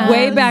 worked there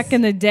way um, back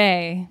in the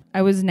day.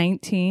 I was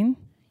 19.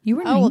 You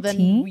were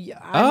 19?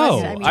 Oh, well,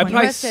 then I when probably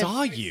you must have-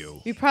 saw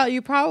you.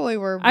 You probably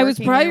were. I was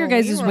working probably there your when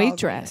we guys' were all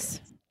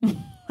waitress.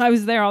 I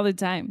was there all the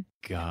time.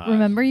 God.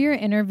 Remember your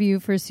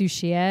interview for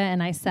Sushia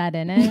and I sat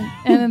in it?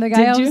 And then the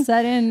guy all of a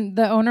sudden,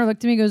 the owner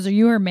looked at me and goes, "Are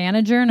you her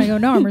manager?" And I go,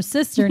 "No, I'm her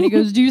sister." And he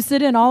goes, "Do you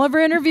sit in all of her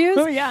interviews?"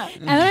 Oh, yeah.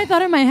 And then I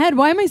thought in my head,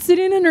 why am I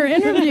sitting in her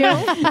interview?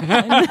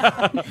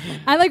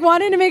 I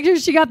wanted to make sure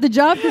she got the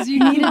job because you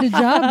needed a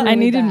job. I really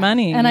needed bad.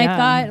 money, And yeah.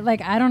 I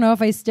thought, I don't know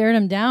if I stared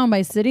him down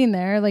by sitting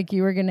there,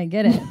 you were going to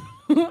get it.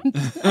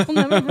 I'll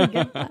never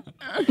forget that.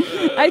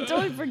 I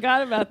totally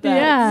forgot about that.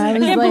 Yeah. I it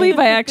was can't believe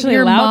I actually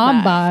your allowed mom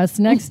that. boss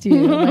next to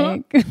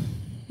you.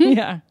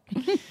 Yeah.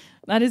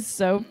 That is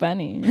so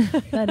funny.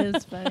 That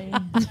is funny.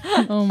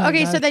 Oh my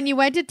Okay, God. so then you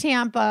went to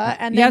Tampa,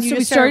 and Yeah, then you so we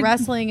just started started-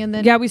 wrestling, and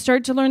then Yeah, we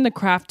started to learn the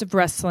craft of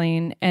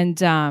wrestling, and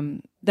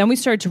then we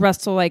started to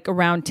wrestle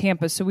around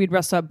Tampa. So we'd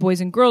wrestle at boys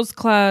and girls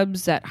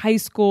clubs, at high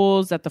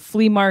schools, at the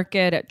flea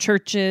market, at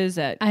churches,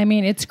 I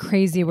mean, it's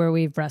crazy where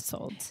we've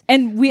wrestled.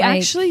 and we Like-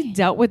 actually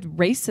dealt with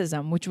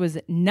racism, which was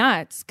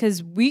nuts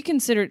because we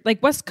considered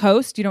West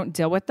Coast, you don't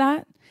deal with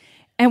that.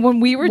 And when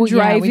we were Well, yeah, we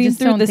driving just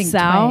through don't the think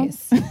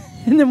South, twice.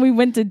 and then we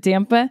went to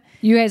Tampa.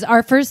 You guys,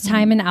 our first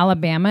time in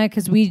Alabama,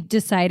 because we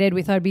decided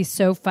we thought it'd be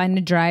so fun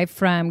to drive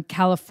from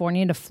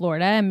California to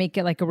Florida and make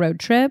it like a road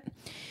trip.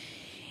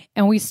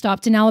 And we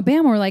stopped in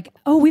Alabama. We're like,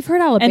 oh, we've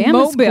heard And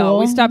Alabama's Mobile. cool.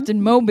 We stopped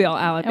in Mobile,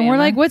 Alabama. And we're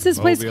like, what's this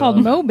place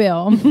called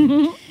Mobile?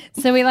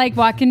 So we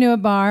walk into a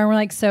bar and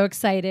we're so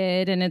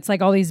excited. And it's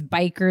all these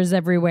bikers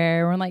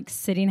everywhere. We're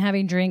sitting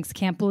having drinks.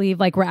 Can't believe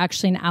we're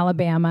actually in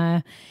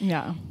Alabama.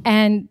 Yeah.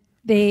 And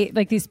they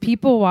these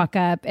people walk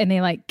up and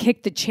they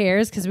kick the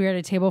chairs because we were at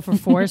a table for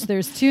four. So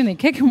there's two and they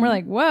kick them. We're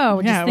like,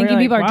 whoa, Yeah, just thinking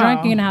we're people like, are drunk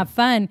wow. and gonna have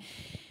fun.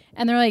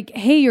 And they're like,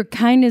 hey, your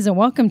kind isn't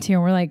welcome here.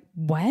 And we're like,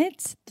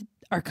 what?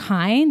 Our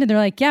kind? And they're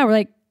like, yeah. We're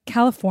like,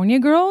 California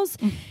girls?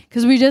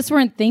 Because we just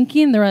weren't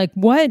thinking. They're like,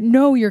 what?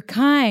 No, you're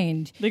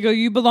kind. They go,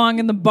 you belong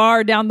in the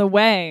bar down the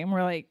way. And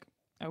we're like,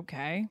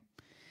 okay.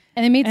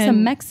 And they made some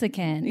And-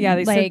 Mexican. Yeah,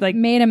 they said,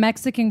 made a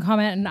Mexican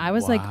comment. And I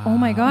was like, oh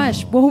my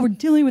gosh, whoa, we're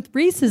dealing with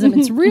racism.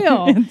 It's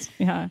real.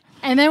 Yeah.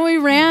 And then we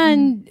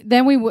ran.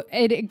 Then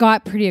it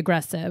got pretty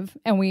aggressive,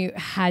 and we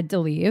had to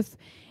leave.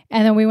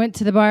 And then we went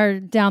to the bar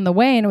down the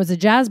way, and it was a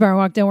jazz bar. And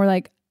we walked in. We're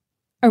like,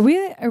 "Are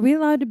we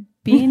allowed to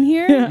be in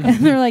here?" And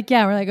they're like,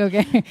 "Yeah." We're like,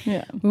 "Okay."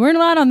 Yeah. We weren't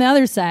allowed on the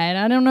other side.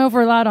 I don't know if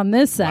we're allowed on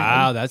this side.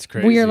 Wow, that's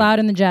crazy. We are allowed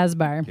in the jazz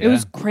bar. It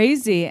was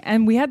crazy.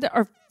 And we had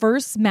our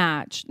first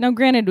match. Now,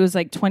 granted, it was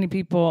 20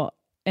 people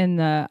in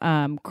the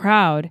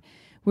crowd.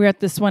 We were at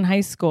this one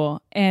high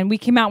school, and we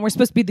came out and we're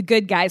supposed to be the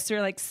good guys. So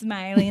we're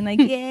smiling,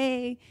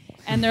 yay.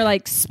 And they're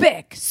like,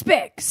 spick,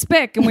 spick,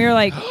 spick. And we were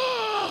like,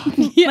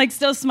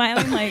 still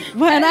smiling,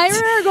 what? And I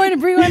remember going to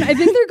bring one. I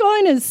think they're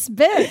going to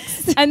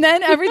Spix. And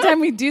then every time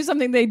we do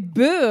something, they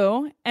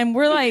boo, and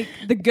we're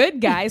the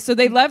good guys. So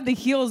they love the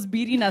heels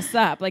beating us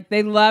up.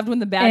 They loved when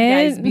the bad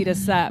guys beat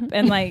us up.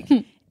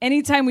 And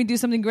anytime we do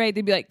something great,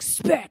 they'd be like,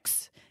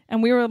 Spix.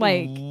 And we were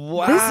like,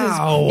 wow. this is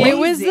crazy. It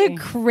was the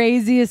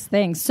craziest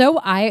thing. So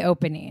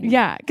eye-opening.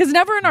 Yeah, because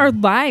never in our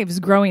lives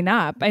growing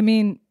up, I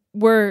mean,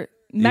 we're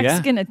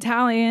Mexican,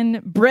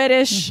 Italian,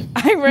 British,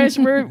 Irish.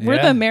 We're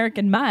the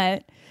American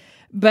mutt.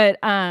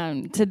 But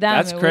to them,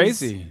 That's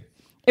crazy.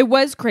 It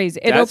was crazy.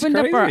 It That's opened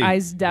up our crazy.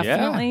 eyes,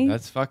 definitely. Yeah,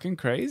 that's fucking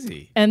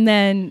crazy. And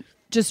then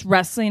just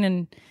wrestling.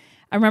 And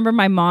I remember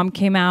my mom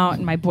came out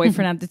and my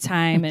boyfriend at the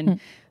time and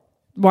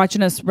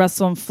watching us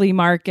wrestle in flea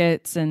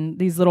markets and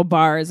these little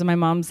bars. And my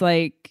mom's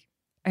like,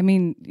 I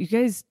mean, you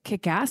guys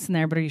kick ass in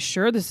there, but are you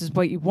sure this is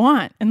what you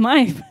want in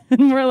life?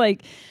 And we're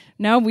like,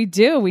 no, we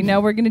do. We know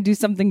we're going to do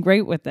something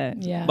great with it.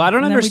 Yeah. But I don't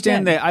And then we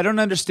understand did. that. I don't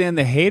understand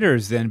the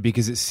haters then,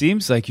 because it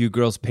seems like you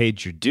girls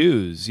paid your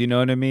dues. You know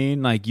what I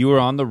mean? You were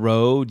on the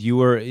road, you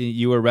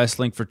were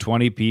wrestling for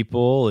 20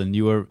 people, and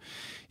you were,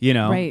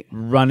 Right.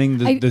 running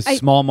the I-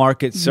 small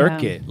market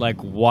circuit.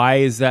 Why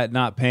is that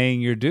not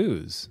paying your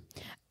dues?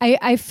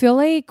 I feel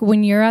like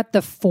when you're at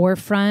the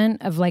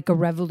forefront of a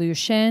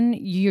revolution,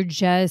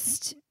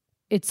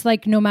 it's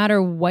no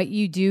matter what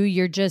you do,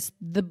 you're just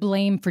the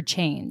blame for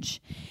change.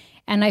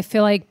 And I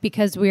feel like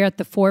because we're at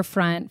the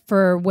forefront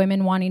for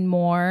women wanting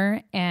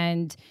more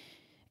and,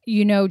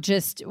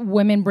 just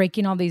women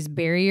breaking all these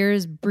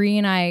barriers, Brie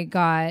and I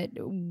I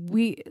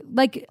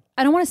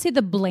don't want to say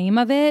the blame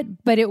of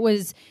it, but it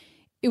was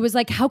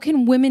how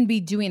can women be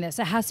doing this?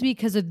 It has to be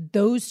because of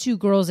those two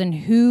girls and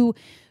who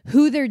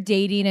they're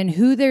dating and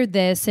who they're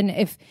this. And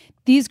if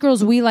these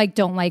girls we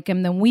don't like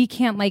them, then we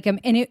can't like them.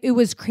 And it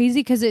was crazy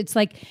because it's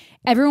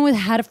everyone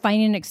had to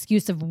find an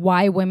excuse of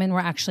why women were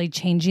actually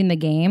changing the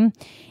game.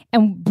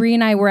 And Brie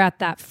and I were at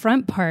that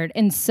front part.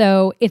 And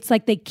so it's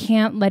they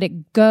can't let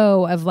it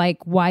go of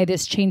why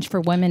this change for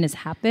women has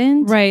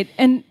happened. Right.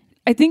 And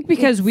I think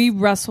because we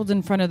wrestled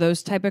in front of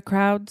those type of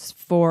crowds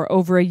for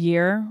over a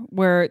year,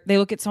 where they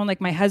look at someone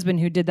like my husband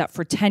who did that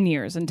for 10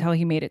 years until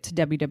he made it to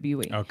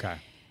WWE. Okay.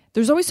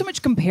 there's always so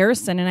much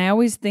comparison. And I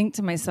always think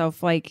to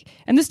myself, like,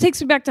 and this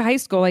takes me back to high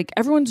school, like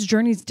everyone's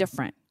journey is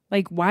different.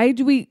 Like, why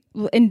do we,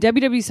 in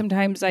WWE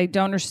sometimes I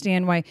don't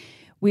understand why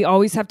we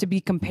always have to be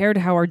compared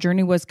to how our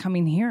journey was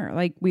coming here.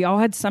 Like we all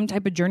had some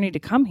type of journey to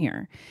come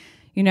here,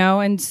 you know?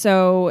 And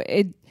so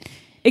it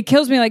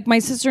kills me. Like my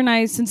sister and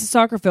I, since the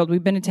soccer field,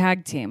 we've been a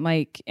tag team.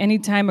 Like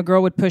anytime a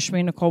girl would push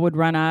me, Nicole would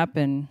run up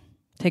and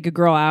take a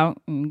girl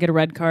out and get a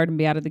red card and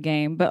be out of the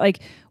game. But like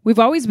we've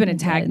always been a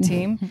tag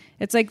team.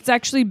 It's like it's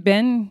actually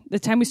been the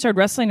time we started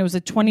wrestling. It was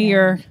a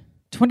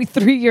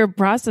 23-year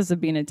process of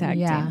being a tag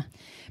team.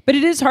 But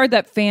it is hard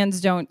that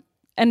fans don't,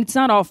 and it's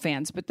not all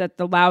fans, but that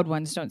the loud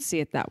ones don't see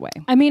it that way.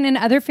 I mean, and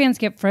other fans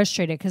get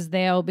frustrated because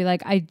they'll be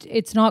like,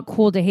 it's not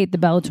cool to hate the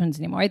Bella Twins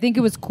anymore. I think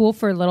it was cool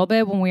for a little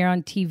bit when we were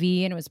on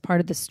TV and it was part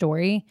of the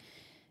story.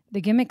 The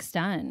gimmick's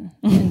done.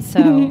 And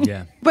so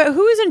Yeah. But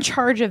who is in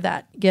charge of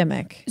that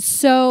gimmick?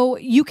 So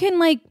you can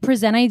like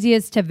present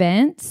ideas to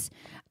Vince,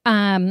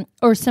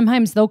 or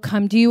sometimes they'll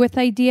come to you with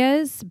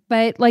ideas.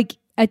 But like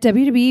at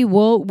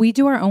WWE, we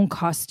do our own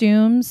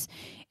costumes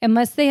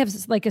unless they have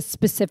like a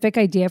specific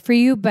idea for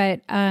you.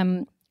 But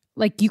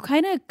like you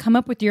kind of come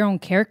up with your own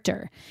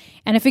character.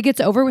 And if it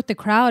gets over with the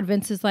crowd,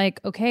 Vince is like,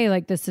 okay,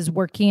 like this is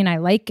working. I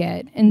like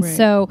it. And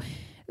so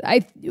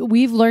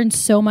we've learned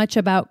so much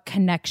about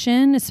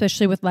connection,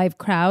 especially with live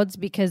crowds,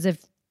 because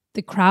if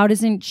the crowd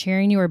isn't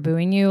cheering you or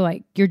booing you,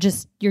 like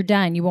you're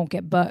done. You won't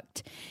get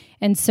booked.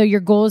 And so your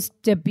goal is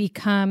to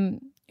become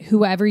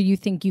whoever you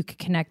think you could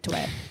connect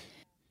with.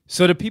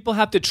 So do people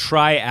have to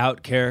try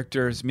out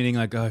characters, meaning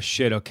like, oh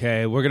shit,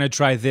 okay, we're going to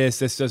try this.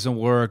 This doesn't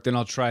work. Then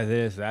I'll try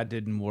this. That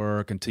didn't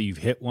work until you've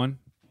hit one?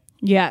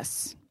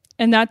 Yes.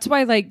 And that's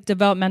why like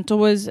developmental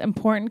was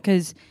important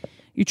because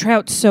you try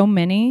out so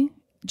many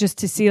just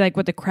to see like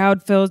what the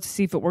crowd feels, to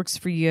see if it works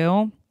for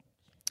you,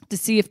 to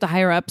see if the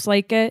higher ups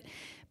like it.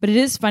 But it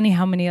is funny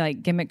how many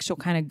like gimmicks you'll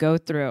kind of go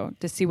through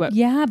to see what.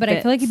 Yeah, but fits.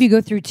 I feel like if you go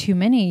through too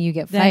many, you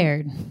get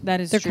fired. That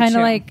is They're true, kind of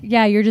too. like,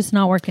 yeah, you're just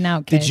not working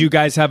out, kid. Did you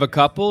guys have a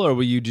couple or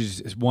were you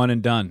just one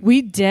and done?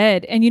 We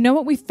did. And you know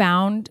what we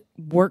found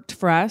worked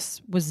for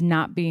us was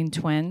not being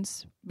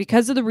twins.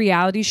 Because of the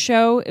reality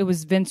show, it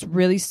was Vince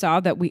really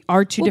saw that we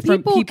are two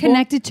different people.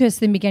 Connected to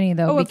us in the beginning,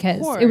 though, Oh, of because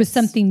course. it was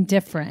something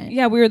different.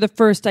 Yeah, we were the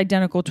first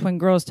identical twin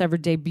girls to ever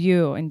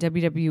debut in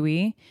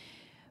WWE.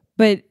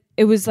 But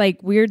it was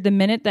like weird the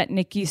minute that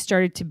Nikki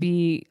started to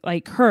be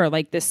like her,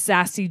 like this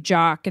sassy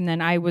jock, and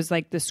then I was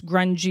like this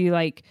grungy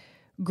like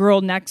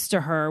girl next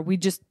to her. We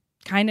just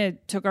kind of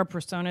took our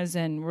personas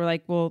and we're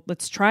like, well,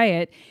 let's try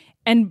it.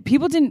 And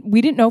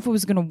we didn't know if it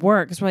was going to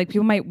work. Because we're like,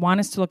 people might want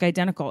us to look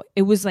identical.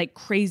 It was like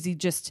crazy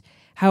just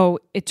how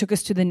it took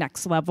us to the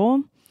next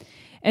level.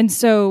 And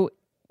so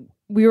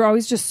we were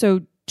always just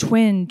so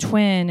twin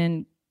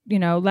and, you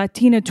know,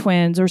 Latina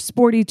twins or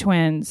sporty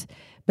twins.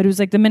 But it was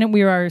like the minute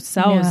we were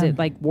ourselves, it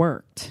like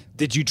worked.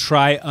 Did you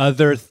try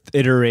other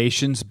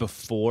iterations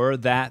before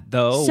that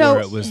though? So-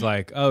 where it was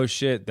like, oh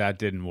shit, that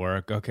didn't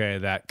work. Okay,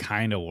 that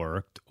kind of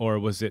worked. Or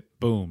was it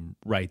boom,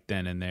 right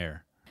then and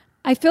there?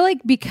 I feel like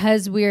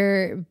because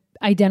we're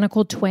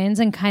identical twins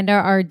and kind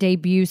of our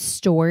debut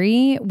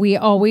story, we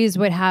always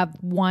would have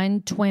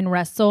one twin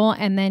wrestle,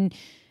 and then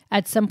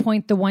at some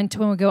point the one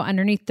twin would go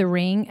underneath the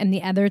ring and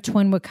the other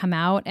twin would come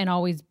out and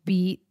always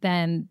beat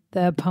then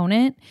the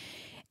opponent.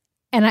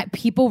 And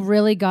people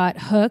really got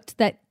hooked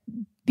that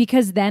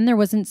because then there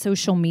wasn't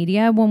social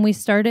media when we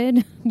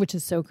started, which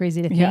is so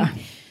crazy to think. Yeah.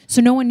 So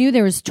no one knew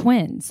there was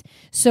twins.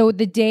 So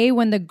the day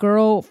when the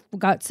girl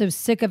got so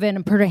sick of it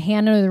and put her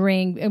hand under the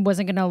ring and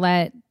wasn't going to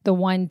let the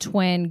one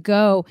twin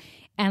go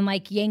and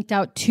like yanked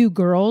out two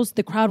girls,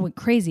 the crowd went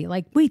crazy.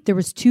 Like, wait, there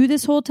was two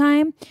this whole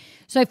time?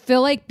 So I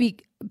feel like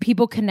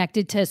people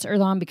connected to us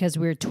early on because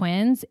we were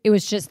twins. It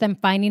was just them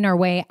finding our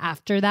way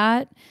after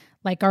that,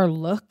 like our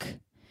look.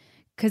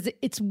 Because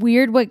it's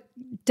weird what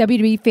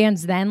WWE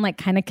fans then like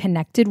kind of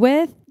connected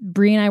with.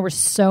 Brie and I were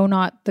so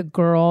not the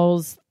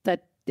girls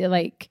that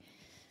like...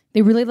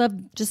 They really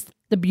loved just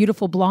the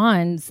beautiful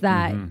blondes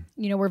that,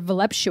 you know, were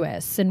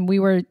voluptuous, and we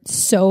were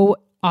so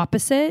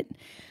opposite.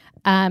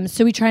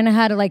 So we trying to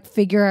how to like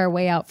figure our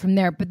way out from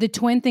there. But the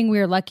twin thing, we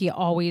were lucky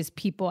always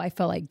people I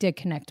felt like did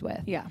connect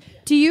with. Yeah.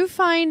 Do you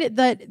find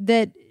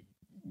that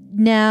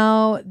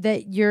now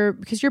that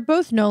because you're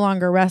both no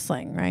longer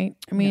wrestling, right?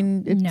 I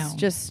mean, it's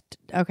just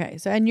okay.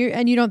 So and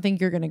you don't think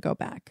you're going to go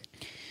back?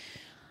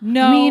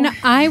 No. I mean,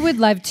 I would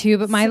love to,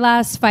 but my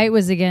last fight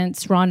was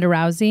against Ronda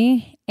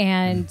Rousey,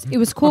 and it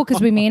was cool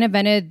because we main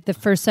evented the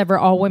first ever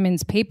all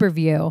women's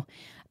pay-per-view.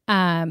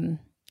 And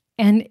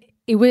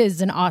it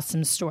was an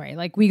awesome story.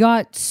 Like, we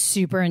got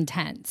super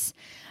intense.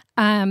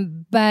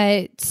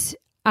 But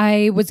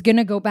I was going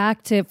to go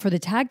back for the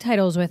tag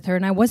titles with her,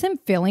 and I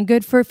wasn't feeling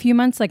good for a few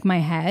months, like my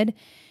head.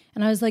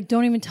 And I was like,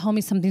 don't even tell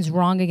me something's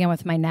wrong again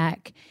with my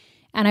neck.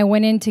 And I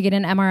went in to get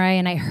an MRI,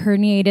 and I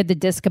herniated the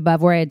disc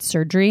above where I had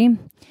surgery.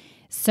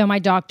 So my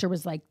doctor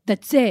was like,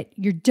 that's it.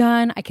 You're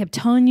done. I kept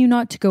telling you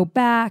not to go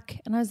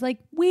back. And I was like,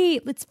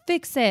 wait, let's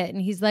fix it.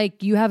 And he's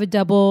like, you have a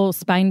double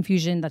spine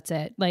fusion. That's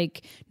it.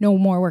 Like, no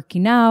more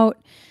working out.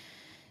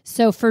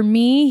 So for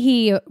me,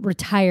 he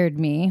retired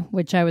me,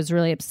 which I was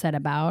really upset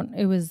about.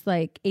 It was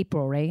like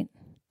April, right?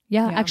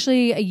 Yeah,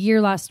 actually a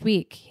year last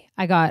week,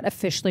 I got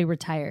officially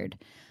retired.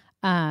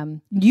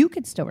 You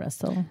could still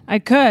wrestle. I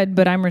could,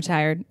 but I'm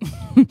retired.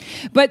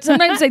 But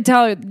sometimes I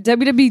tell her,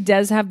 WWE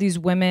does have these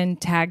women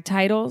tag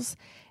titles,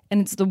 and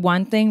it's the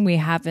one thing we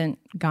haven't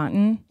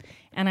gotten.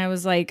 And I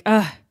was like,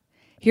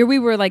 here we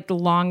were like the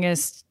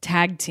longest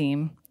tag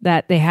team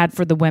that they had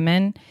for the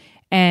women.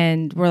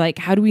 And we're like,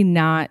 how do we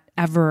not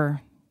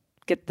ever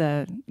get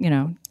the,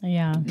 women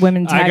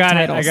tag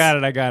titles?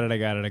 I got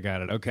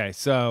it. Okay,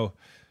 so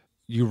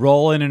you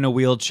roll in a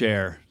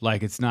wheelchair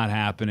like it's not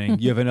happening.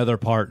 You have another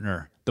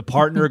partner. The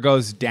partner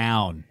goes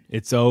down.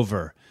 It's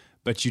over.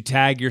 But you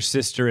tag your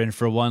sister in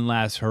for one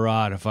last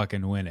hurrah to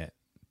fucking win it.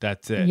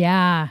 That's it.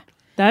 Yeah.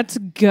 That's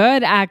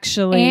good,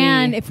 actually.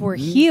 And if we're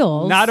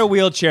heels, not a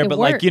wheelchair, but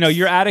works. like,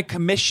 you're out of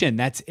commission.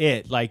 That's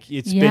it. Like,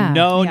 it's been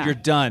known. Yeah. You're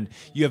done.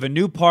 You have a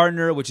new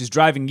partner, which is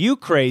driving you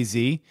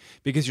crazy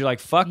because you're like,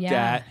 fuck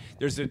that.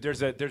 There's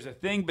a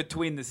thing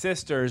between the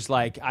sisters.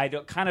 Like, I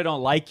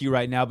don't like you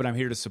right now, but I'm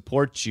here to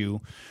support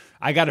you.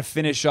 I got to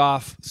finish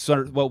off sort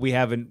of what we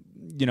haven't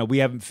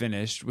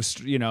finished,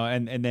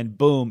 and then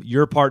boom,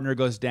 your partner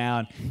goes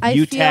down.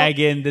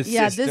 Tag in the sister.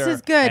 Yeah, this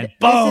is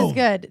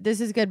good.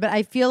 This is good. But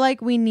I feel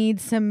like we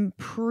need some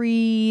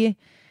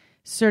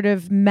sort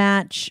of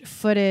match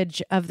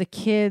footage of the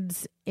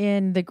kids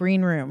in the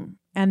green room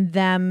and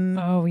them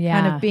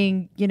kind of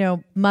being,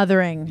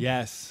 mothering.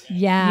 Yes.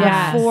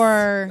 Yeah.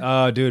 Before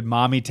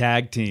mommy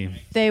tag team.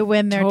 They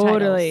win their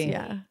titles.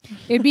 Yeah.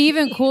 It'd be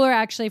even cooler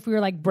actually if we were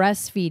like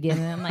breastfeeding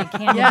and like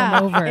handing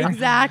them over.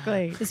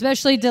 Exactly.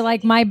 Especially to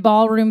like my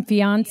ballroom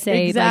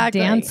fiance, like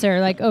dancer,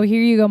 like, oh,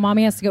 here you go,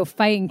 mommy has to go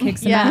fight and kick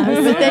some ass.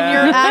 But then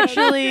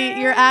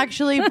you're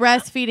actually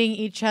breastfeeding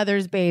each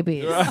other's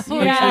babies.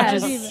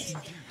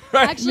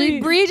 Actually,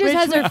 Bree just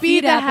has her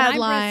feet up,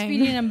 and I'm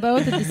breastfeeding them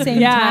both at the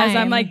same time. As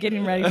I'm like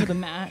getting ready for the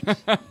match,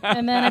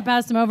 and then I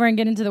pass them over and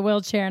get into the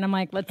wheelchair, and I'm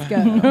like, "Let's go,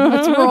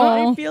 let's roll."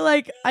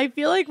 I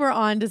feel like we're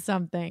on to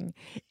something.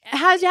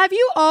 Have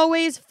you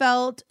always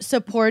felt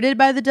supported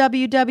by the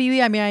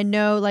WWE? I mean, I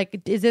know,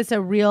 like, is this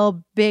a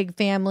real big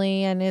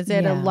family, and is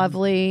it a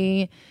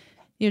lovely?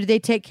 Do they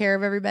take care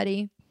of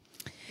everybody?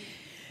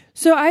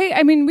 So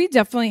I mean, we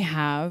definitely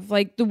have.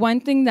 Like, the one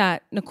thing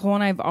that Nicole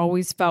and I have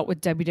always felt with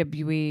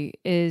WWE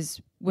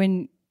is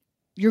when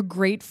you're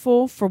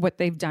grateful for what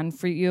they've done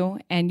for you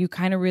and you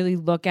kind of really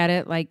look at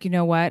it like, you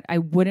know what, I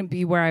wouldn't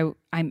be where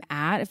I'm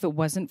at if it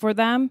wasn't for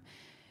them.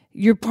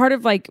 You're part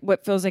of like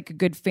what feels like a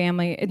good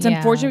family. It's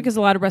unfortunate because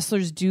a lot of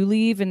wrestlers do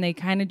leave and they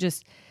kind of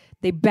just,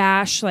 they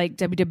bash like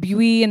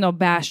WWE and they'll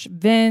bash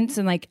Vince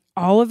and like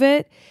all of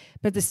it.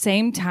 But at the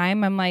same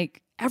time, I'm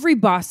like, every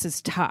boss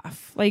is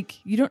tough. Like,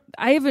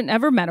 I haven't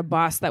ever met a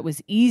boss that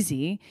was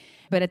easy,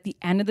 but at the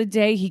end of the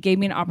day, he gave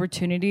me an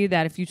opportunity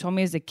that if you told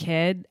me as a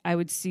kid, I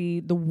would see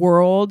the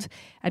world.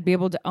 I'd be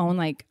able to own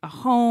like a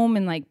home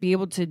and like be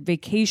able to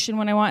vacation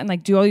when I want and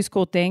like do all these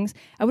cool things.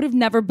 I would have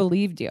never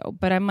believed you,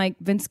 but I'm like,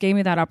 Vince gave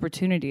me that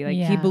opportunity. Like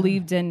he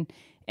believed in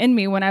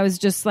me when I was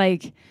just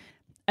like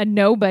a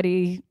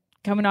nobody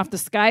coming off the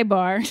Sky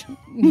Bar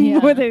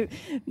with a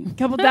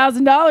couple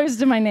 $1,000s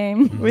to my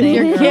name, with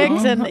your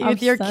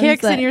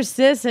kicks and your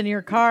sis in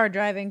your car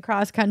driving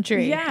cross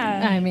country.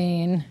 Yeah, I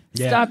mean,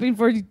 stopping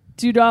for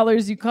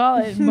 $2 you call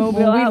it,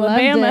 Mobile,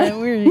 Alabama.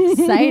 We were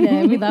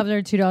excited. We loved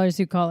our $2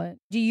 you call it.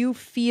 Do you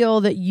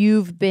feel that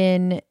you've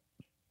been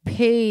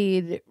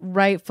paid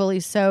rightfully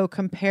so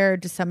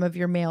compared to some of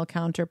your male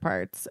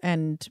counterparts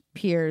and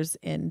peers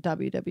in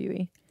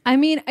WWE? I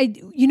mean,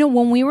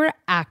 when we were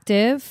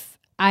active,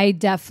 I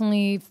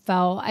definitely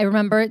felt, I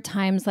remember at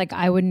times like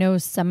I would know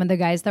some of the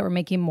guys that were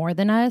making more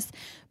than us,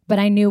 but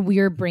I knew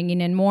we were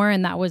bringing in more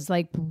and that was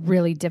like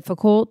really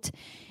difficult.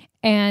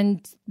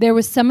 And there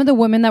was some of the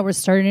women that were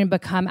starting to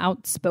become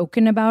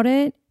outspoken about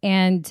it.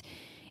 And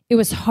it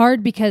was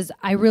hard because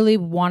I really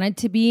wanted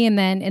to be. And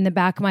then in the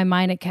back of my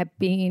mind, I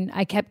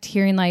kept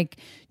hearing like,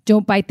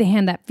 don't bite the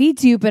hand that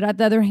feeds you. But on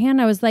the other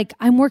hand, I was like,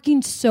 I'm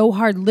working so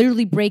hard,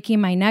 literally breaking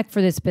my neck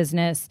for this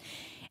business.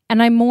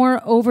 And I'm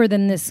more over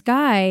than this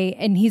guy,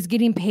 and he's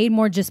getting paid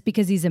more just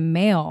because he's a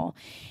male.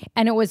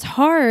 And it was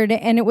hard,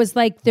 and it was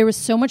like there was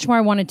so much more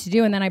I wanted to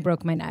do, and then I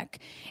broke my neck.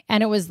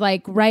 And it was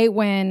like right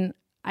when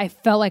I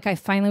felt like I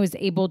finally was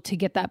able to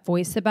get that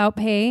voice about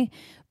pay.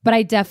 But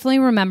I definitely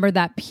remember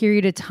that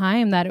period of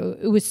time that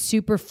it was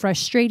super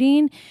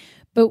frustrating.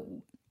 But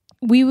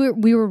we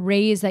were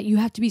raised that you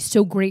have to be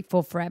so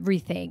grateful for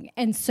everything.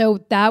 And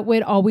so that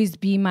would always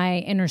be my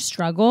inner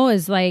struggle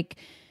is like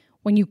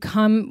when you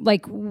come,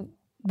 like,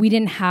 we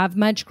didn't have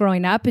much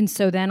growing up. And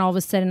so then all of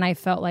a sudden I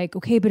felt like,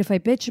 okay, but if I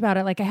bitch about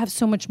it, like I have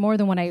so much more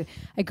than what I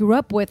grew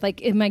up with.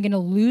 Like, am I going to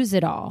lose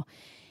it all?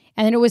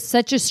 And it was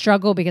such a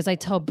struggle because I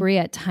tell Brie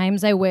at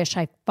times I wish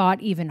I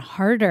fought even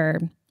harder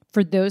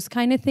for those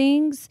kind of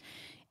things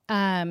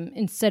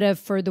instead of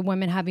for the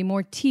women having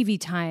more TV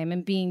time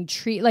and being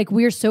treated. Like,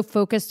 we're so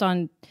focused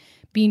on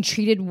being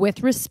treated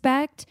with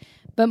respect.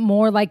 but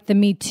more like the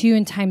Me Too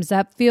and Time's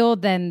Up feel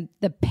than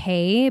the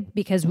pay,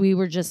 because we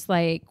were just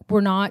like, we're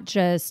not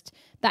just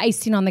the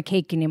icing on the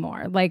cake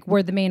anymore. Like,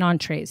 we're the main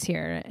entrees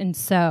here. And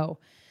so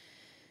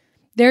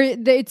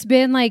it's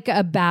been like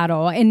a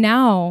battle, and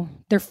now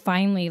they're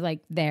finally like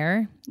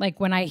there.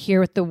 Like, when I hear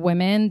with the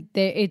women,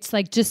 it's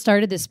like just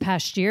started this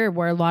past year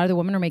where a lot of the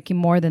women are making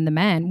more than the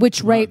men,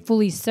 which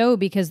rightfully so,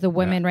 because the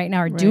women right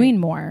now are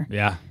doing more.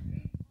 Yeah.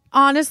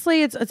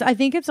 Honestly, I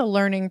think it's a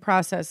learning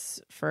process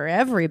for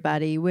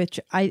everybody, which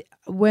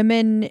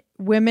women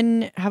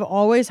have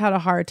always had a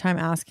hard time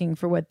asking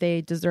for what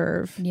they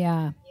deserve.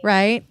 Yeah.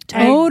 Right?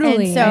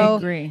 Totally. And so I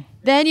agree.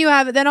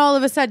 then all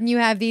of a sudden you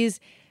have these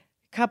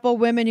couple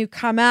women who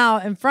come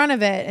out in front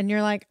of it, and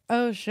you're like,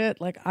 oh shit,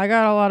 like I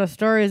got a lot of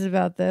stories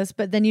about this,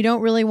 but then you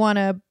don't really want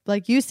to,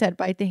 like you said,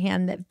 bite the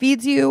hand that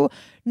feeds you,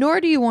 nor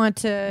do you want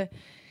to.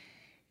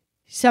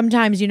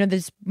 Sometimes,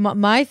 this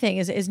my thing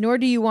is nor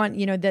do you want,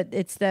 that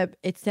it's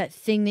that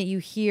thing that you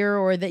hear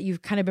or that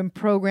you've kind of been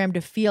programmed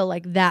to feel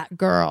like that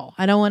girl.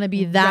 I don't want to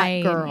be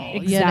that girl,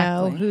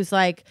 exactly. Who's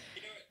like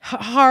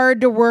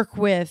hard to work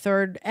with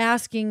or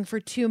asking for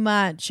too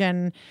much,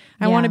 and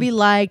I want to be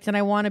liked, and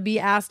I want to be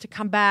asked to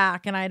come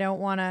back, and I don't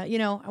want to,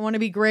 I want to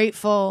be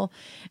grateful.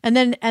 And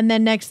then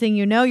next thing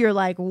you know, you're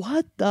like,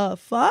 what the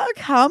fuck?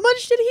 How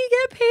much did he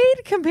get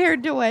paid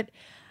compared to what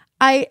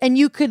and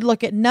you could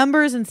look at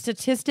numbers and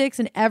statistics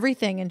and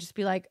everything and just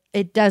be like,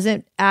 it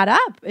doesn't add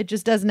up. It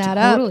just doesn't add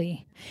up.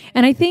 Totally.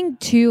 And I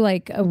think too,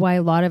 like why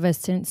a lot of us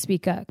didn't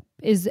speak up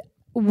is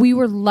we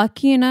were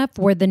lucky enough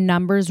where the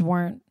numbers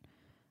weren't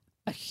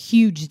a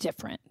huge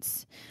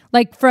difference.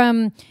 Like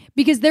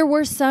because there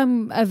were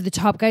some of the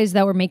top guys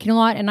that were making a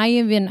lot, and I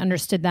even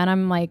understood that.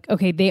 I'm like,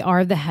 okay, they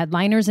are the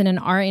headliners, and in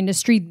our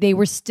industry, they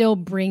were still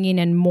bringing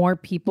in more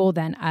people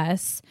than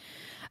us.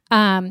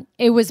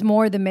 It was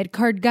more the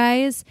mid-card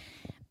guys,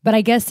 but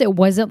I guess it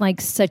wasn't like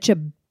such a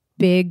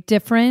big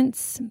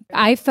difference.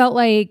 I felt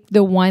like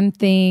the one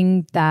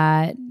thing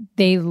that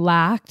they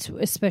lacked,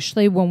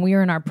 especially when we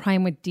were in our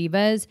prime with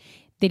Divas,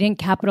 they didn't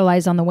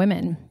capitalize on the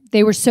women.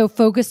 They were so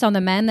focused on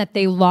the men that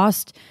they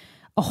lost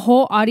a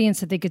whole audience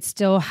that they could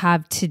still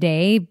have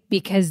today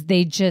because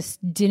they just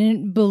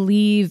didn't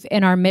believe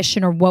in our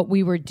mission or what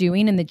we were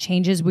doing and the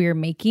changes we were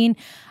making.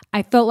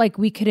 I felt like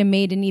we could have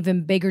made an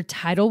even bigger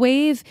tidal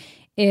wave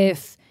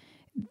if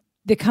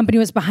the company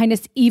was behind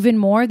us even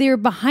more. They were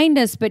behind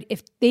us, but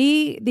if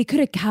they could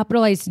have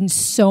capitalized in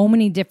so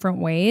many different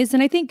ways.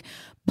 And I think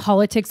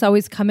politics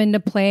always come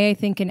into play. I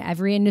think in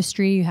every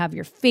industry, you have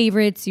your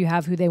favorites, you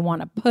have who they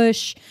want to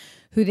push,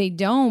 who they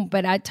don't.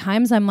 But at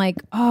times I'm like,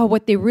 oh,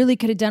 what they really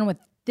could have done with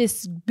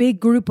this big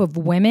group of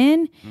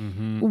women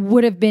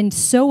would have been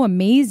so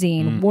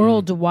amazing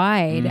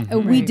worldwide.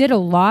 We did a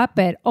lot,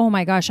 but oh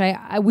my gosh,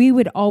 we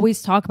would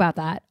always talk about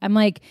that. I'm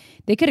like,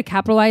 they could have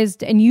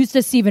capitalized and used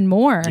us even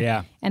more.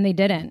 Yeah. And they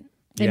didn't.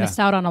 They missed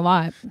out on a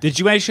lot. Did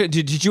you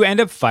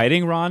end up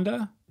fighting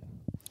Rhonda?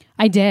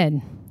 I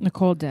did.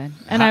 Nicole did.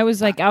 And I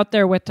was like out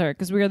there with her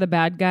because we were the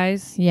bad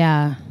guys.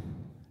 Yeah.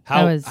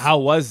 How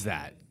was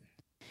that?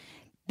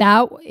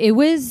 It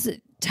was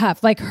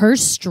tough. Like her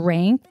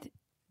strength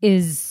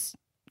is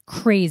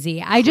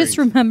crazy. I just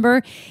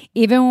remember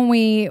even when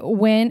we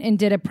went and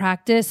did a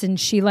practice and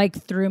she like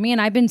threw me,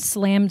 and I've been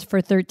slammed for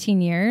 13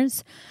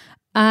 years.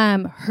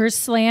 Her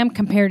slam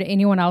compared to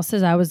anyone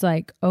else's, I was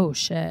like, oh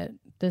shit,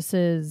 this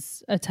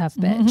is a tough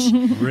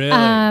bitch.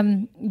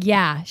 Really?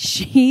 Yeah,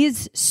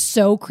 she's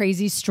so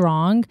crazy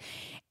strong.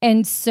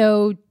 And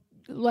so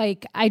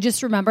like, I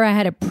just remember I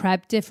had to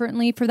prep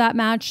differently for that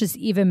match, just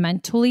even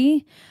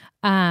mentally.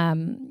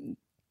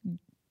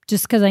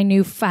 Just because I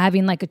knew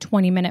having like a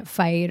 20-minute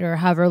fight or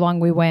however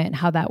long we went,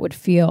 how that would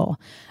feel.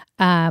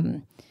 But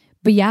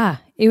yeah,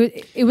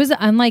 it was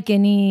unlike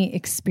any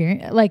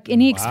experience,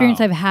 experience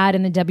I've had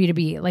in the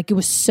WWE. Like it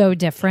was so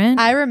different.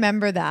 I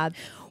remember that.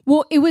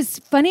 Well, it was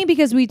funny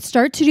because we'd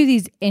start to do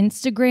these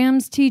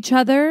Instagrams to each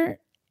other,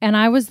 and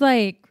I was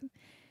like,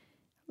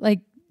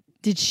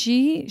 did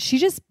she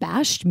just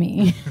bashed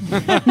me?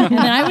 And then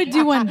I would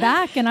do one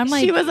back, and I'm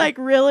like, she was like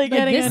really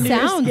getting this under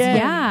sounds, your skin.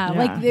 yeah.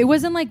 Like it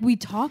wasn't like we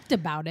talked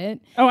about it.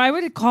 Oh, I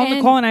would call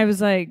Nicole, and I was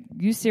like,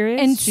 "You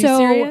serious?" And She's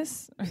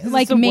serious?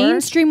 Like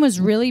mainstream was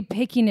really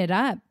picking it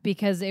up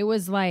because it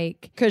was like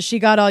because she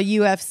got all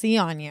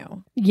UFC on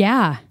you.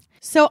 Yeah.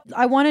 So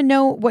I want to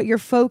know what your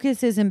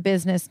focus is in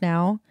business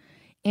now,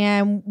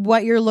 and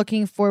what you're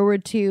looking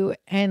forward to,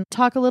 and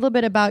talk a little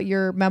bit about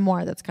your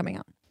memoir that's coming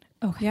out.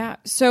 Okay. Yeah.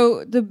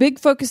 So the big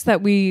focus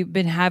that we've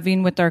been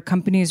having with our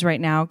companies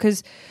right now,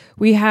 because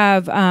we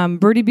have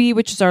Birdie Bee,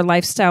 which is our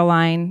lifestyle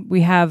line.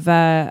 We have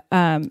hair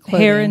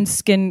and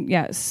skin,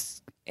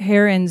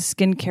 hair and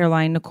skincare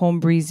line, Nicole and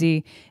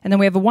Breezy, and then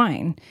we have a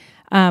wine,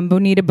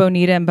 Bonita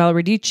and Bella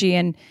Radici.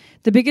 And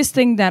the biggest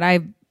thing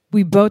that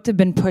we both have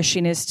been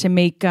pushing is to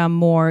make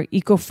more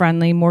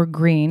eco-friendly, more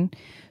green.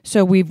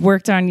 So we've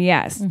worked on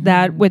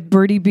that with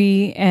Birdie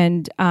Bee,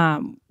 and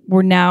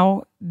we're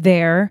now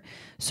there.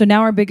 So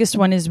now our biggest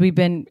one is we've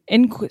been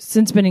in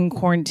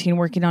quarantine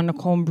working on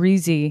Nicole and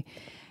Breezy.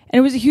 And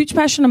it was a huge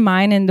passion of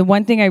mine. And the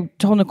one thing I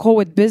told Nicole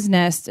with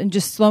business and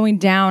just slowing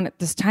down at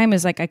this time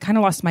is like, I kind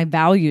of lost my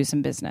values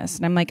in business.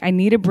 And I'm like, I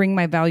need to bring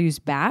my values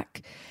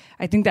back.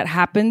 I think that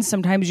happens.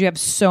 Sometimes you have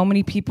so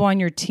many people on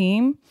your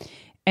team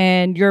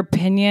and your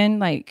opinion,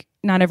 like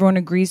not everyone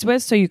agrees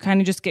with. So you kind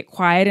of just get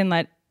quiet and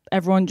let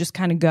everyone just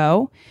kind of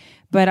go.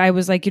 But I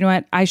was like, you know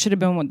what? I should have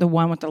been the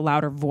one with the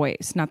louder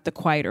voice, not the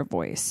quieter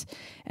voice.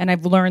 And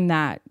I've learned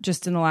that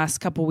just in the last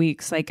couple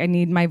weeks. Like I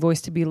need my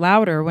voice to be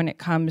louder when it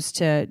comes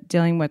to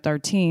dealing with our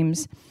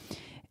teams.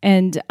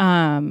 And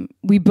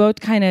we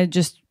both kind of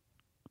just,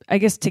 I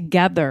guess,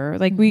 together,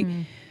 like we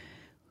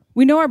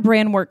know our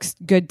brand works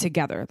good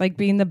together. Like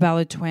being the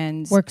Bella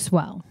twins. Works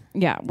well.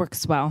 Yeah,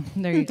 works well.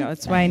 There you go.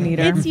 That's why I need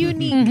her. It's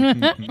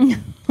unique.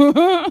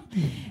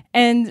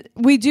 And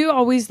we do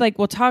always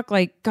we'll talk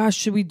like, gosh,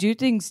 should we do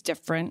things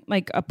different,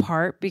 like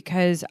apart?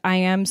 Because I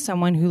am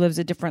someone who lives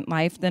a different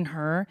life than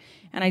her.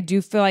 And I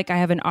do feel like I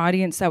have an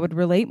audience that would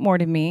relate more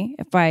to me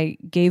if I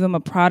gave them a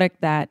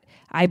product that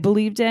I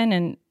believed in,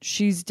 and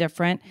she's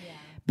different. Yeah.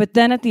 But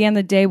then at the end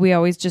of the day, we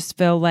always just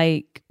feel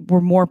like we're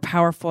more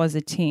powerful as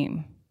a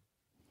team.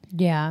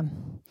 Yeah.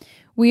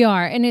 We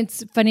are. And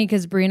it's funny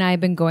because Brie and I have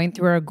been going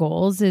through our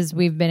goals as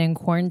we've been in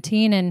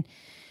quarantine, and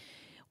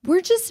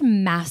we're just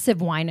massive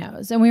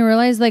winos. And we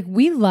realize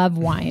we love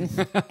wine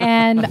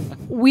and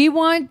we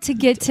want to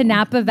get to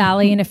Napa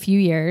Valley in a few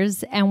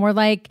years. And we're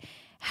like,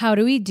 how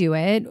do we do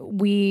it?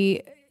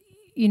 We're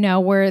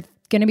going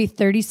to be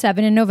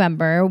 37 in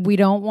November. We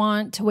don't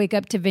want to wake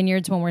up to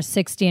vineyards when we're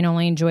 60 and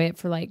only enjoy it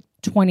for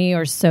 20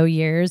 or so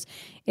years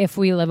if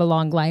we live a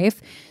long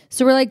life.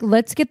 So we're like,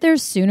 let's get there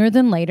sooner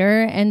than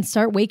later and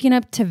start waking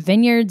up to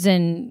vineyards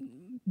and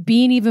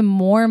being even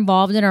more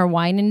involved in our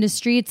wine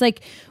industry. It's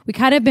like we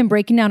kind of been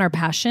breaking down our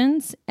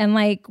passions and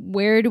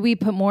where do we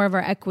put more of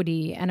our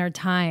equity and our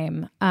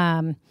time?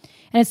 And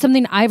it's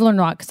something I've learned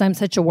a lot because I'm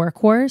such a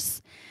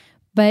workhorse,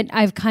 but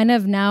I've kind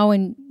of now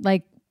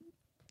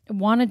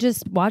want to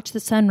just watch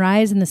the sun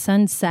rise and the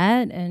sun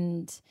set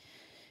and,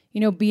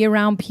 be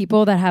around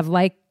people that have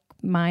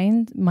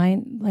like-minded.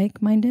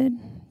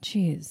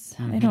 Jeez,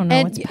 I don't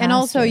know. And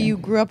also you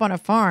grew up on a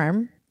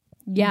farm.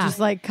 Yeah. Just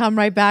come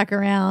right back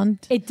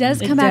around. It does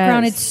come back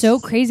around. It's so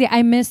crazy.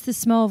 I miss the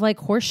smell of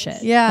horse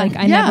shit. Yeah.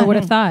 I never would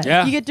have thought.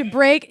 Yeah. You get to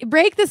break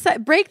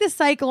the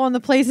cycle on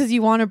the places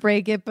you want to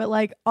break it,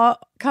 but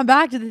come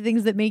back to the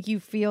things that make you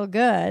feel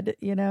good.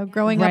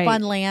 Growing up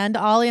on land.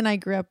 Ollie and I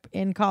grew up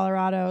in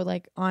Colorado,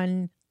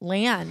 on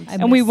land.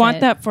 And we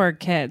want that for our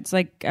kids.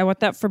 I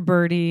want that for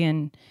Birdie,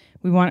 and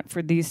we want it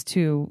for these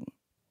two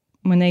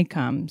when they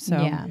come. So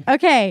yeah.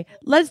 Okay,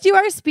 let's do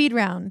our speed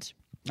round.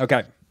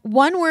 Okay.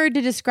 One word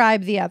to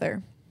describe the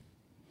other.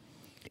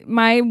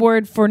 My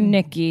word for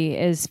Nikki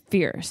is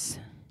fierce.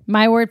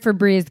 My word for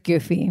Brie is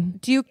goofy.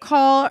 Do you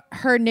call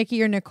her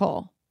Nikki or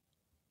Nicole?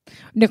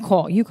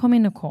 Nicole. You call me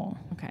Nicole.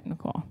 Okay,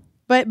 Nicole.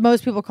 But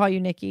most people call you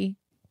Nikki.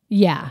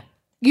 Yeah.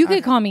 You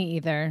could call me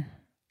either.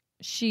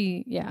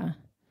 Yeah.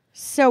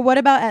 So what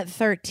about at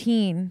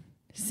 13?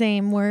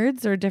 Same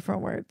words or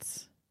different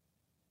words?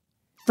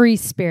 Free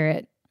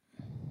spirit.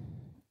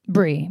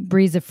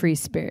 Brie's a free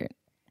spirit.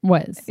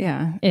 Was.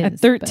 Yeah. At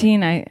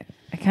 13, I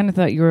kind of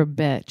thought you were a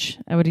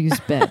bitch. I would have used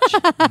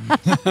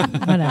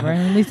bitch. Whatever.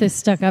 At least I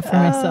stuck up for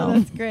myself.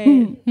 That's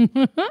great.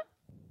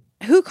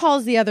 Who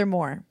calls the other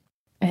more?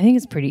 I think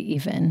it's pretty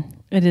even.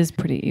 It is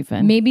pretty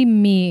even. Maybe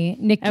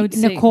me. I would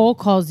say Nicole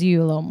calls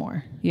you a little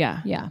more.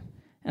 Yeah. Yeah.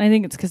 And I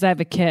think it's because I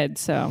have a kid,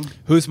 so.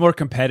 Who's more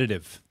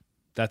competitive?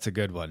 That's a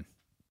good one.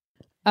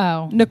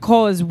 Oh.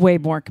 Nicole is way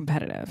more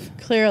competitive.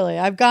 Clearly.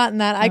 I've gotten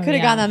that. I could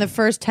have gotten that in the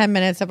first 10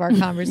 minutes of our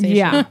conversation.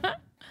 Yeah.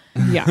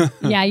 Yeah.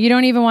 Yeah, you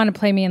don't even want to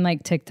play me in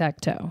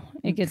tic-tac-toe.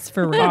 It gets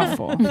for real.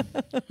 Awful.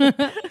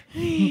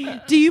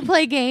 Do you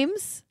play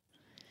games?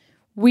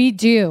 We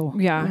do.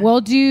 Yeah.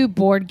 We'll do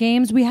board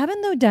games. We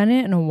haven't, though, done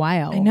it in a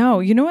while. I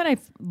know. You know what I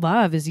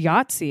love is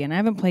Yahtzee, and I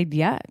haven't played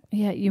yet.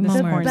 Yeah, you This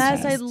is mom are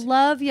Best. I obsessed.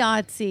 love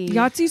Yahtzee.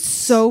 Yahtzee's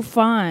so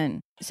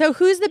fun. So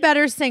who's the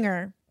better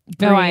singer?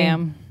 No, I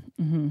am.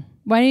 Mm-hmm.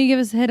 Why don't you give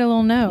us a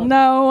little note?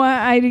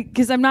 No,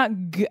 because I'm not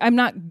I'm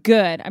not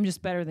good. I'm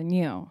just better than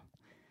you.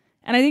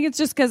 And I think it's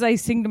just because I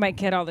sing to my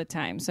kid all the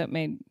time, so it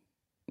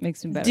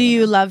makes me better. Do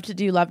you love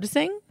to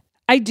sing?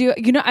 I do.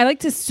 I like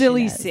to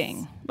silly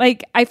sing.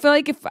 I feel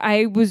like if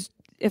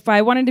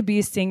I wanted to be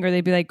a singer,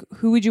 they'd be like,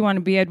 "Who would you want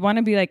to be?" I'd want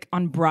to be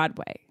on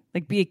Broadway,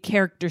 be a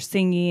character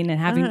singing and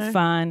having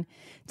fun,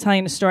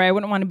 telling a story. I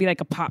wouldn't want to be a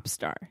pop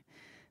star.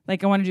 I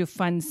want to do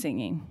fun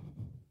singing.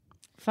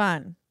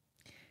 Fun.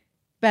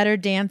 Better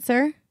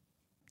dancer?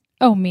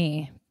 Oh,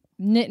 me.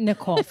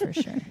 Nicole for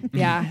sure.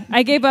 Yeah.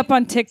 I gave up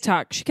on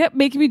TikTok. She kept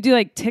making me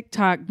do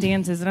TikTok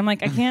dances, and I'm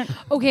like, I can't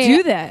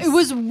do this. It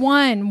was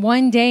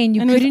one day, and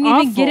you couldn't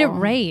even get it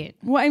right.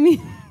 Well, I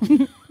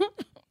mean,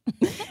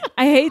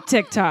 I hate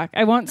TikTok.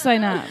 I won't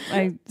sign up.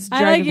 I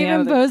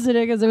even posted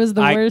it because it was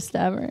the worst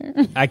ever.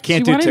 I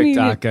can't do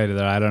TikTok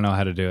either. I don't know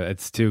how to do it.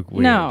 It's too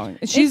weird. No,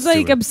 she's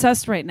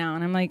obsessed right now,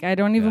 and I'm like, I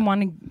don't even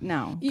want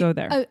to go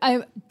there. I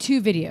have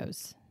 2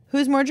 videos.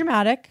 Who's more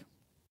dramatic?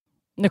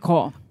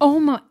 Nicole. Oh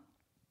my.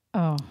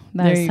 Oh,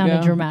 There that you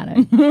sounded go.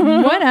 dramatic.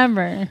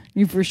 Whatever.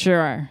 You for sure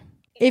are.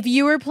 If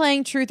you were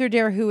playing Truth or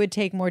Dare, who would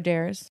take more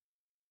dares?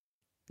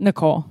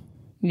 Nicole.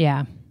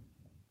 Yeah.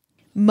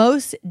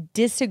 Most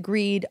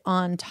disagreed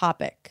on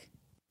topic.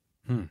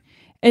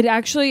 It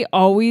actually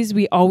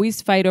we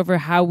always fight over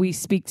how we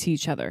speak to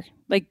each other.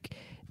 Like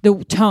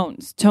the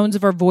tones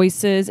of our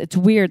voices. It's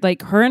weird.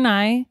 Like her and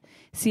I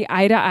see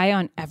eye to eye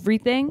on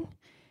everything.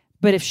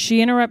 But if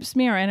she interrupts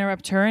me or I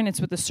interrupt her and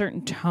it's with a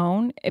certain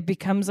tone, it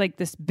becomes like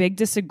this big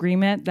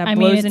disagreement that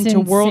blows it's into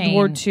World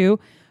War insane. II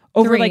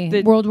over Three. like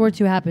the World War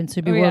II happened, so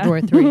it'd be Oh,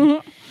 World yeah.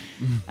 War III.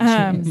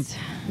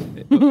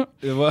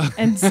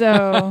 and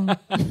so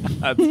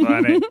That's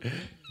funny.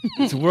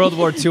 It's World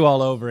War II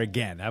all over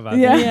again. How about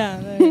yeah.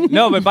 that?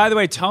 No, but by the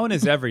way, tone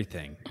is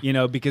everything.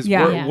 Because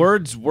Yeah. Yeah.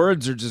 words are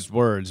just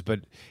words,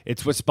 but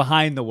it's what's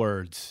behind the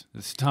words.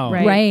 It's tone.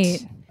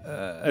 Right.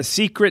 A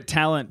secret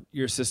talent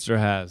your sister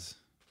has.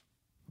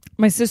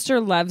 My sister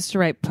loves to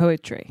write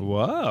poetry.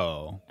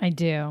 Whoa. I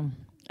do. And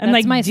That's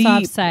like my deep,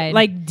 soft side.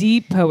 Like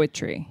deep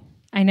poetry.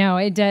 I know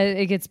it does.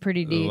 It gets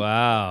pretty deep.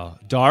 Wow.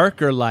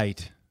 Dark or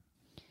light?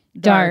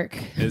 Dark.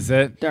 Is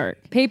it?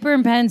 Dark. Paper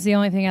and pen's the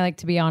only thing I like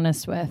to be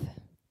honest with.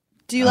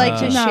 Do you like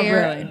to Not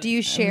share? really. Do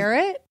you share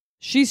it?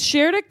 She's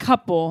shared a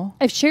couple.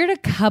 I've shared a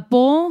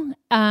couple,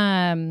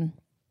 and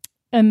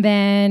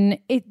then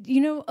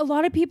a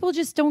lot of people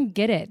just don't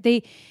get it.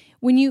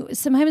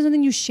 Sometimes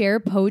when you share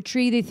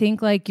poetry, they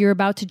think like you're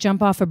about to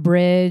jump off a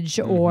bridge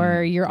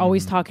or you're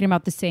always talking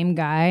about the same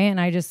guy. And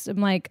I'm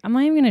like, I'm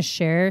not even going to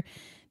share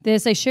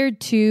this. I shared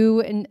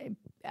two, and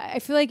I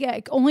feel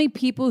like only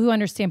people who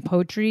understand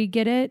poetry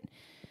get it,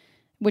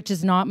 which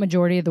is not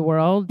majority of the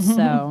world.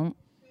 So,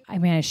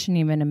 I shouldn't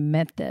even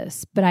admit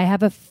this, but I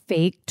have a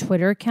fake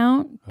Twitter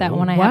account that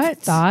when I have What?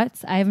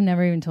 thoughts, I have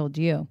never even told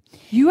you.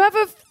 You have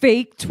a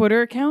fake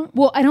Twitter account?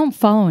 Well, I don't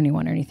follow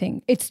anyone or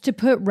anything. It's to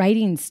put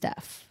writing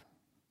stuff.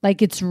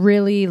 Like it's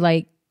really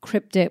like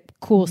cryptic,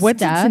 cool What's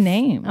stuff. its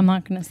name? I'm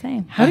not going to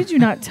say How did you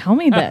not tell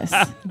me this?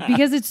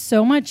 because it's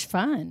so much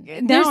fun. Now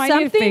There's I need a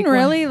something fake one.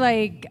 really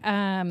like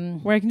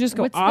Where I can just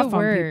go what's off the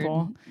on word?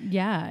 people.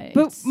 Yeah,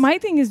 But it's- my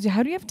thing is,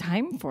 how do you have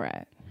time for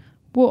it?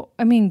 well,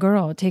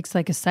 girl, it takes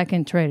like a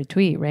second to write a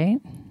tweet, right?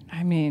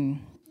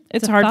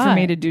 It's a hard for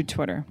me thought. to do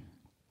Twitter.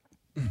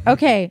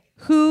 Okay.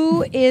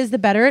 Who is the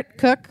better at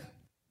cook?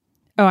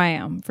 Oh, I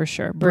am for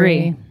sure.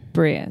 Brie.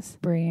 Brie is.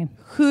 Brie.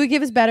 Who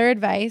gives better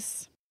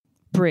advice?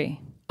 Brie.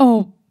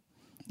 Oh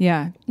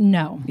Yeah.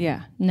 no,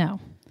 Yeah. no,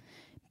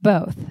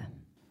 both.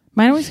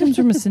 Mine always comes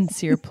from a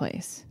sincere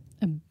place.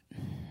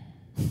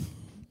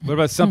 What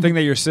about something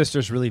that your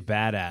sister's really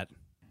bad at?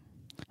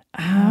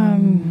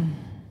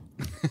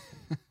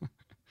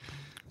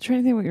 Trying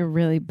to think what you're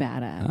really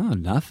bad at. Oh,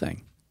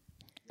 nothing.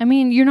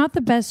 You're not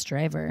the best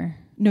driver.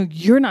 No,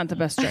 you're not the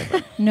best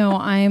driver. No,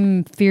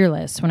 I'm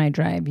fearless when I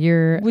drive.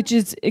 You're Which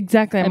is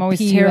exactly, I'm a always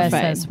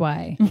terrified.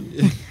 PUSSY.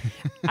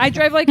 I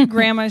drive like a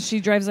grandma. She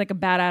drives like a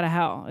bat out of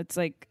hell. It's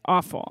like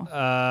awful.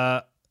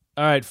 All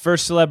right.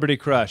 First celebrity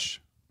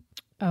crush.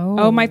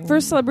 Oh, my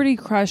first celebrity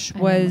crush I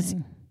know was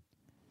mine.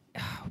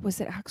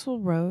 was it Axl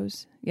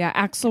Rose? Yeah,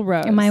 Axl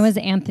Rose. And mine was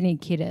Anthony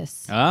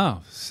Kiedis.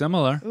 Oh,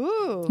 similar.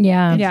 Ooh.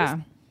 Yeah. Yeah.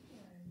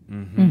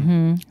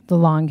 The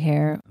long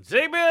hair.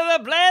 Take me to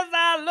the place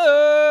I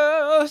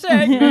love.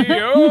 Take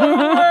me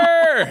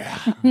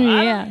over.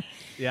 Yeah.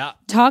 Yeah.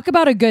 Talk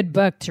about a good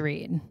book to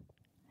read.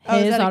 Oh,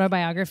 is His that a-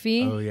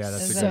 autobiography. Oh, yeah.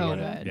 That's a so good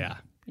one. good. Yeah.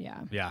 Yeah.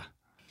 Yeah.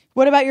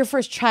 What about your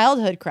first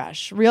childhood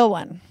crush? Real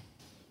one.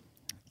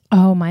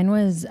 Oh, mine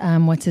was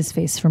what's his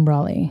face from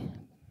Raleigh.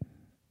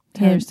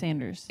 Taylor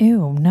Sanders.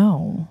 Ew,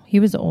 no. He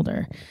was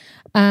older.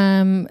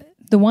 The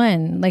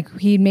one, like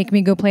he'd make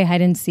me go play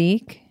hide and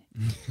seek.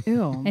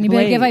 Ew. And he'd be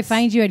like, if I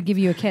find you, I'd give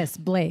you a kiss.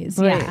 Blaze.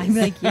 Yeah. I'd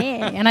be like,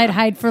 yeah. And I'd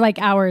hide for like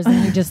hours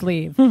and he'd just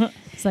leave.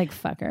 It's like,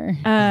 fucker.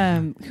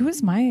 Who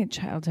was my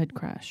childhood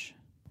crush?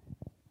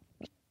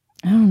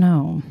 I don't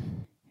know.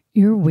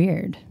 You're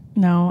weird.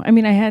 No, I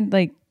had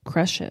like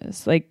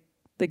crushes, like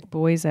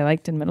boys I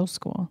liked in middle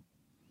school.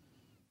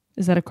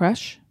 Is that a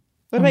crush?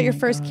 What about your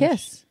first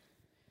kiss?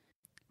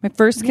 My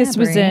first kiss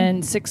was Brie.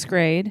 in 6th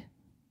grade.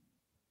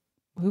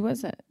 Who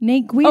was it?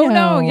 Nate Guido. Oh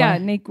no, yeah,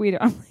 Nate Guido.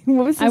 I'm like,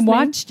 what was his I name?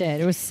 watched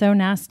it. It was so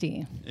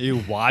nasty. You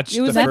watched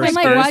It was the nothing first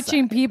I'm like kiss?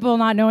 watching people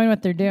not knowing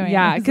what they're doing.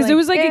 Yeah, because it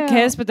was like ew. a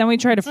kiss, but then we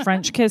tried a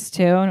French kiss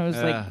too, and it was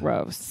like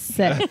gross.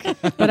 Sick.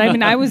 But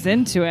I was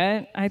into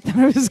it. I thought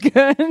it was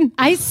good.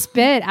 I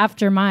spit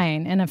after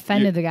mine and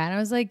offended the guy. And I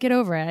was like, get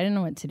over it. I didn't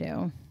know what to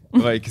do.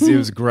 Like, because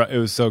it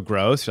was so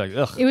gross. You're like,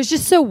 ugh. It was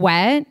just so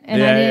wet.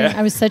 And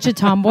I was such a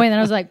tomboy. And then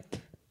I was like,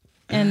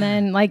 and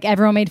then like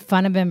everyone made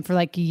fun of him for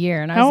like a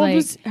year. And I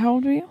was like, how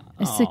old were you?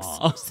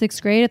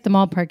 sixth grade at the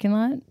mall parking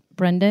lot.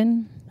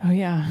 Brendan. Oh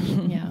yeah.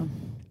 Yeah.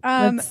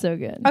 That's so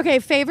good. Okay,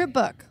 favorite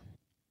book.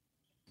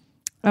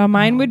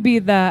 Mine would be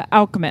The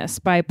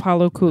Alchemist by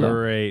Paulo Coelho.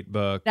 Great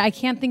book. I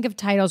can't think of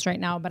titles right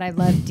now, but I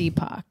love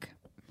Deepak.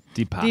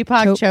 Deepak.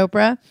 Deepak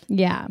Chopra.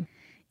 Yeah.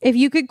 If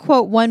you could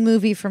quote one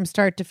movie from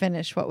start to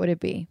finish, what would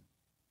it be?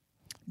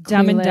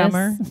 Dumb and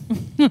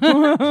Clueless.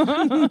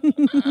 Dumber.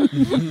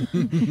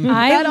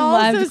 I That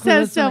also loved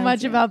says Clueless so when I much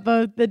was a about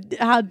both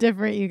how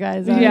different you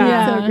guys are.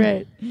 Yeah. It's so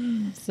great.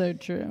 kid. So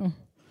true.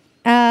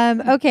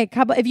 Okay,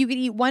 couple. If you could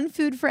eat one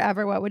food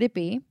forever, what would it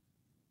be?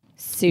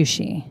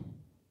 Sushi.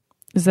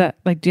 Is that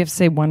like, do you have to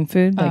say one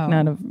food? Like, Oh.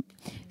 none of.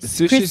 The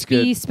sushi's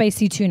Crispy, good.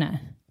 spicy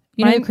tuna.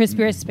 You know the Mine-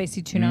 crispy or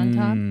spicy tuna on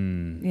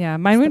top? Yeah,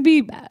 mine would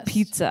be best.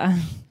 pizza.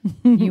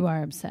 You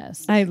are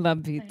obsessed. I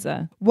love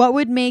pizza. What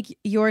would make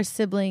your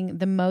sibling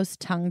the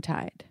most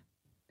tongue-tied?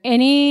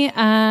 Any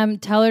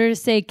tell her to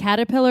say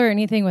caterpillar or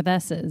anything with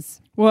S's.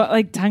 Well,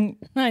 like tongue.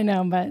 I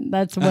know, but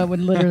that's what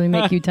would literally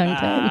make you tongue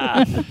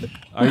tied.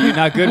 Are you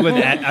not good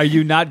with? Are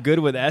you not good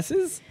with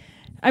S's?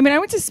 I mean, I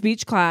went to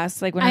speech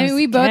class like when I I was mean,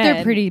 we a both kid.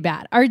 are pretty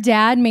bad. Our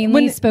dad mainly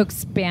When- spoke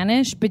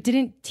Spanish, but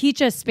didn't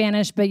teach us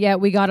Spanish. But yet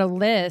we got a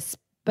lisp,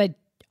 but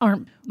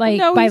aren't like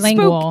No, we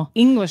bilingual. spoke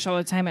English all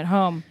the time at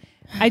home.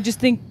 I just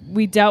think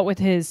we dealt with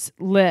his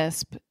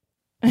lisp,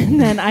 and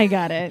then I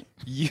got it,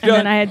 You and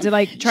then I had to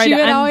like try She to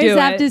would undo always it.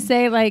 have to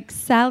say like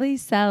Sally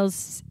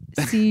sells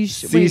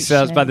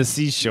Seashells by the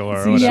seashore.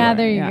 Or whatever. Yeah,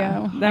 there you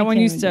Yeah. go. That I one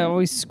can't used even to do it.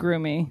 always screw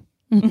me.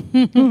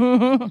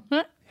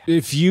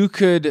 If you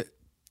could,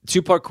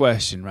 two-part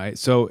question, right?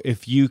 So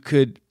if you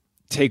could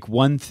take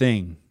one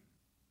thing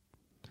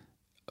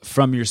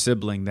from your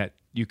sibling that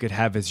you could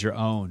have as your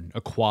own,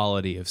 a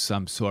quality of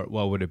some sort,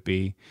 what would it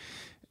be?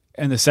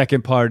 And the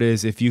second part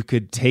is if you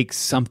could take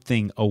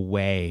something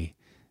away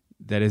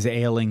that is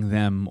ailing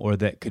them or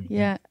that could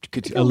Like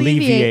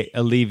alleviate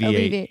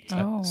alleviate.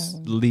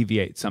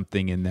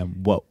 something in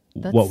them, what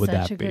That's would such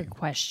that a be? good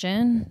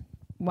question.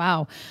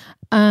 Wow.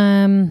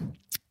 I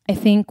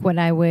think what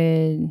I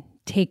would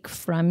take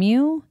from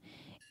you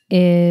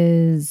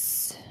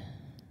is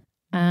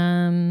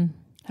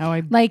How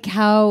I like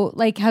how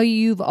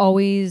you've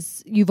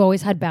always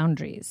had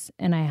boundaries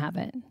and I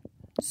haven't.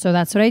 So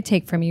that's what I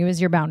take from you is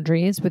your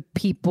boundaries with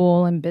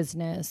people and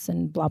business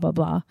and blah blah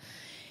blah.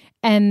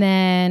 And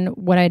then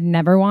what I'd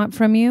never want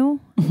from you.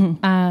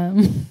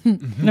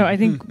 no, I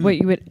think what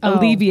you would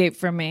alleviate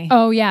from me.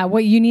 Oh yeah,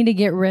 what you need to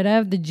get rid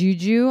of the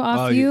juju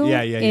off you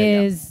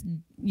is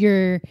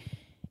you're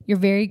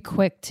very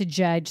quick to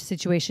judge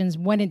situations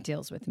when it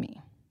deals with me.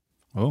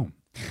 Oh,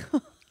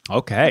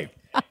 okay.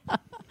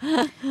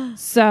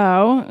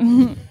 So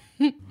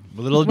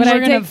Little What I We're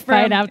gonna take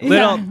fight from- out.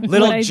 little Yeah.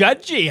 little What I-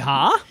 judgy,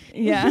 huh?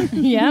 yeah.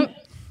 Yep.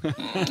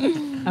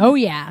 Oh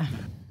yeah.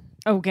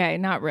 Okay,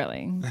 not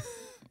really.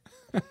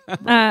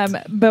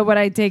 But what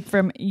I take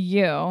from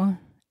you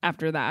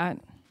after that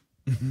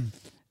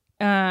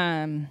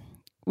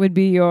would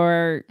be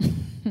your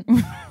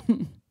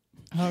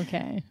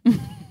Okay.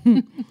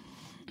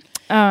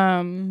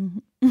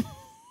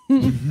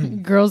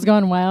 Girls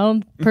Gone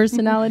Wild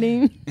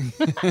personality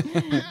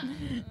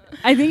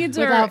I think it's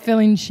her without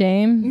feeling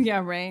shame.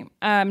 Yeah, right.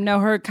 No,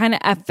 her kind of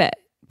effort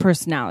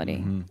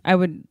personality. I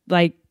would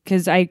like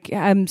because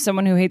I'm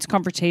someone who hates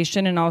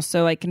confrontation and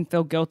also like can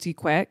feel guilty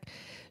quick.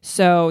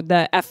 So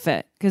the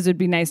effort, because it'd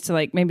be nice to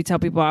like maybe tell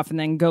people off and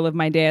then go live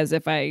my day as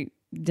if I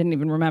didn't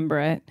even remember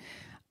it.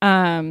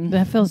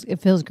 It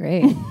feels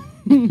great.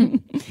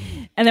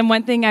 And then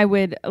one thing I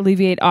would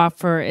alleviate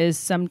off her is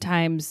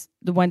sometimes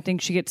the one thing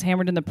she gets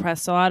hammered in the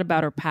press a lot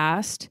about her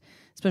past,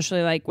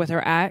 especially like with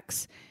her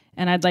ex.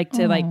 And I'd like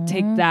to like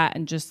take that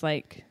and just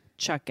like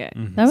chuck it.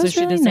 That was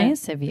she really doesn't-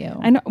 nice of you.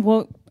 I know.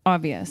 Well,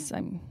 obvious.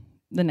 I'm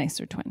the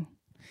nicer twin.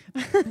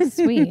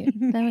 Sweet.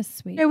 That was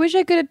sweet. I wish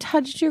I could have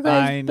touched your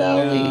guys' I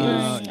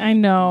bellies. know. I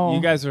know.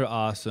 You guys are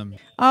awesome.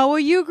 Oh, well,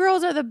 you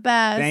girls are the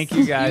best. Thank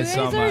you guys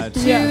so much.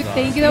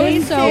 Thank you. That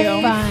was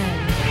so fun.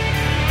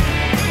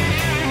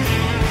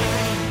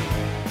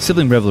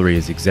 Sibling Revelry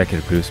is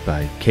executive produced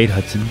by Kate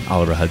Hudson,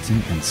 Oliver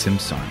Hudson, and Sim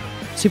Sarn.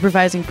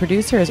 Supervising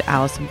producer is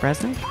Allison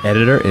Bresnick.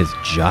 Editor is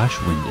Josh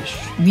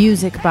Windish.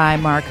 Music by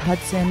Mark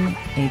Hudson,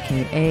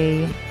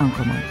 a.k.a.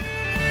 Uncle Mark.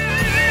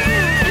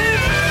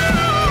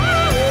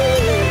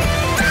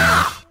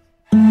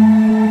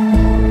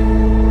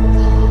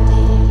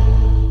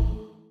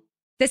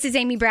 This is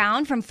Amy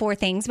Brown from 4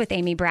 Things with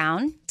Amy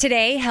Brown.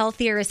 Today,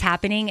 healthier is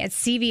happening at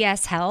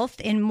CVS Health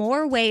in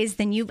more ways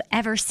than you've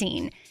ever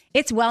seen.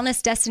 It's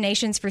wellness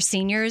destinations for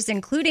seniors,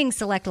 including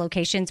select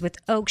locations with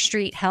Oak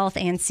Street Health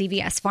and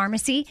CVS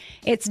Pharmacy.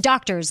 It's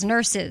doctors,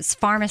 nurses,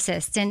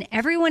 pharmacists, and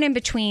everyone in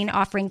between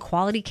offering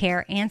quality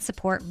care and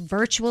support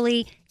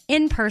virtually,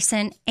 in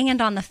person,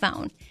 and on the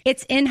phone.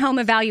 It's in-home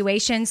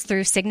evaluations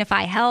through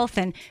Signify Health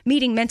and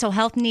meeting mental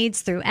health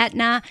needs through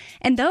Aetna.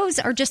 And those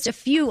are just a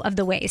few of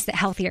the ways that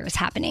healthier is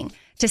happening.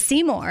 To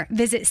see more,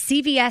 visit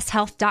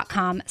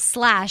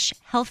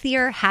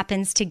cvshealth.com/healthier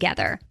happens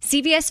together.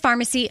 CVS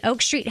Pharmacy,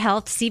 Oak Street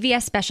Health,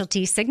 CVS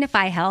Specialty,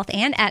 Signify Health,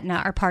 and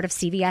Aetna are part of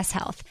CVS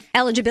Health.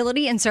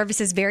 Eligibility and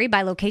services vary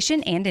by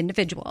location and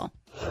individual.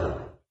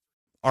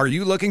 Are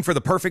you looking for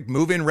the perfect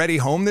move-in ready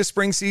home this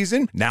spring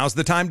season? Now's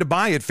the time to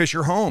buy at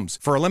Fisher Homes.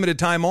 For a limited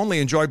time only,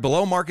 enjoy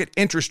below-market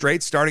interest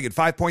rates starting at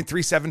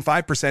 5.375%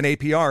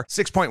 APR,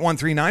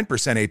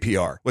 6.139%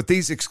 APR. With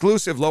these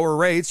exclusive lower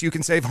rates, you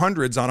can save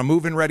hundreds on a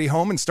move-in ready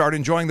home and start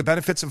enjoying the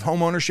benefits of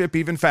home ownership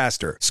even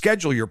faster.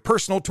 Schedule your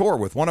personal tour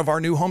with one of our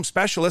new home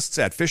specialists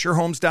at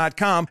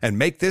FisherHomes.com and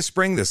make this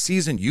spring the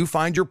season you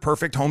find your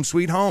perfect home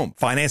sweet home.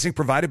 Financing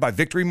provided by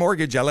Victory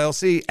Mortgage,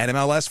 LLC,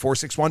 NMLS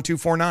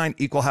 461249,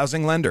 Equal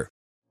Housing Lender.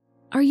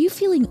 Are you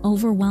feeling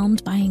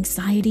overwhelmed by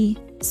anxiety,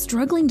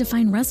 struggling to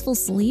find restful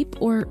sleep,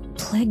 or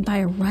plagued by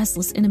a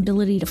restless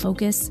inability to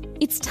focus?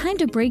 It's time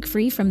to break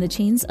free from the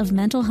chains of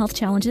mental health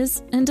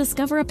challenges and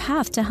discover a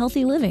path to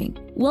healthy living.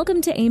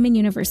 Welcome to Amen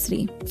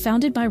University,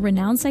 founded by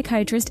renowned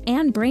psychiatrist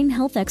and brain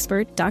health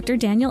expert Dr.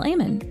 Daniel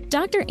Amen.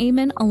 Dr.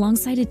 Amen,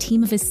 alongside a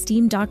team of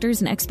esteemed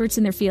doctors and experts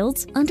in their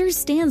fields,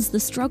 understands the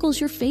struggles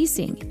you're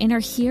facing and are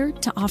here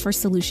to offer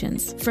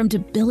solutions. From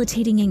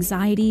debilitating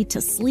anxiety to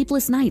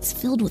sleepless nights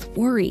filled with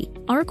worry,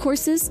 our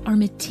courses are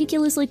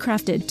meticulously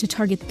crafted to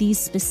target these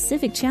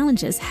specific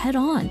challenges head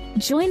on.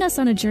 Join us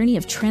on a journey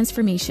of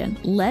transformation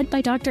led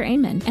by Dr.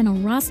 Amen and a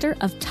roster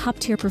of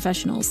top-tier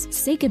professionals.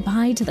 Say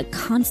goodbye to the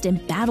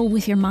constant battle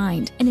with your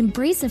mind and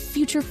embrace a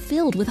future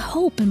filled with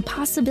hope and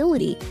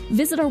possibility.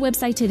 Visit our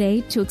website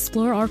today to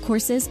explore our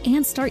courses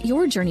and start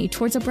your journey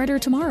towards a brighter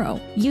tomorrow.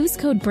 Use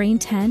code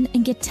BRAIN10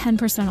 and get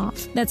 10%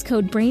 off. That's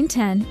code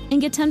BRAIN10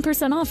 and get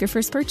 10% off your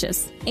first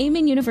purchase.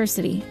 Amen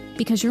University,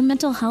 because your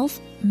mental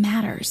health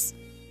matters.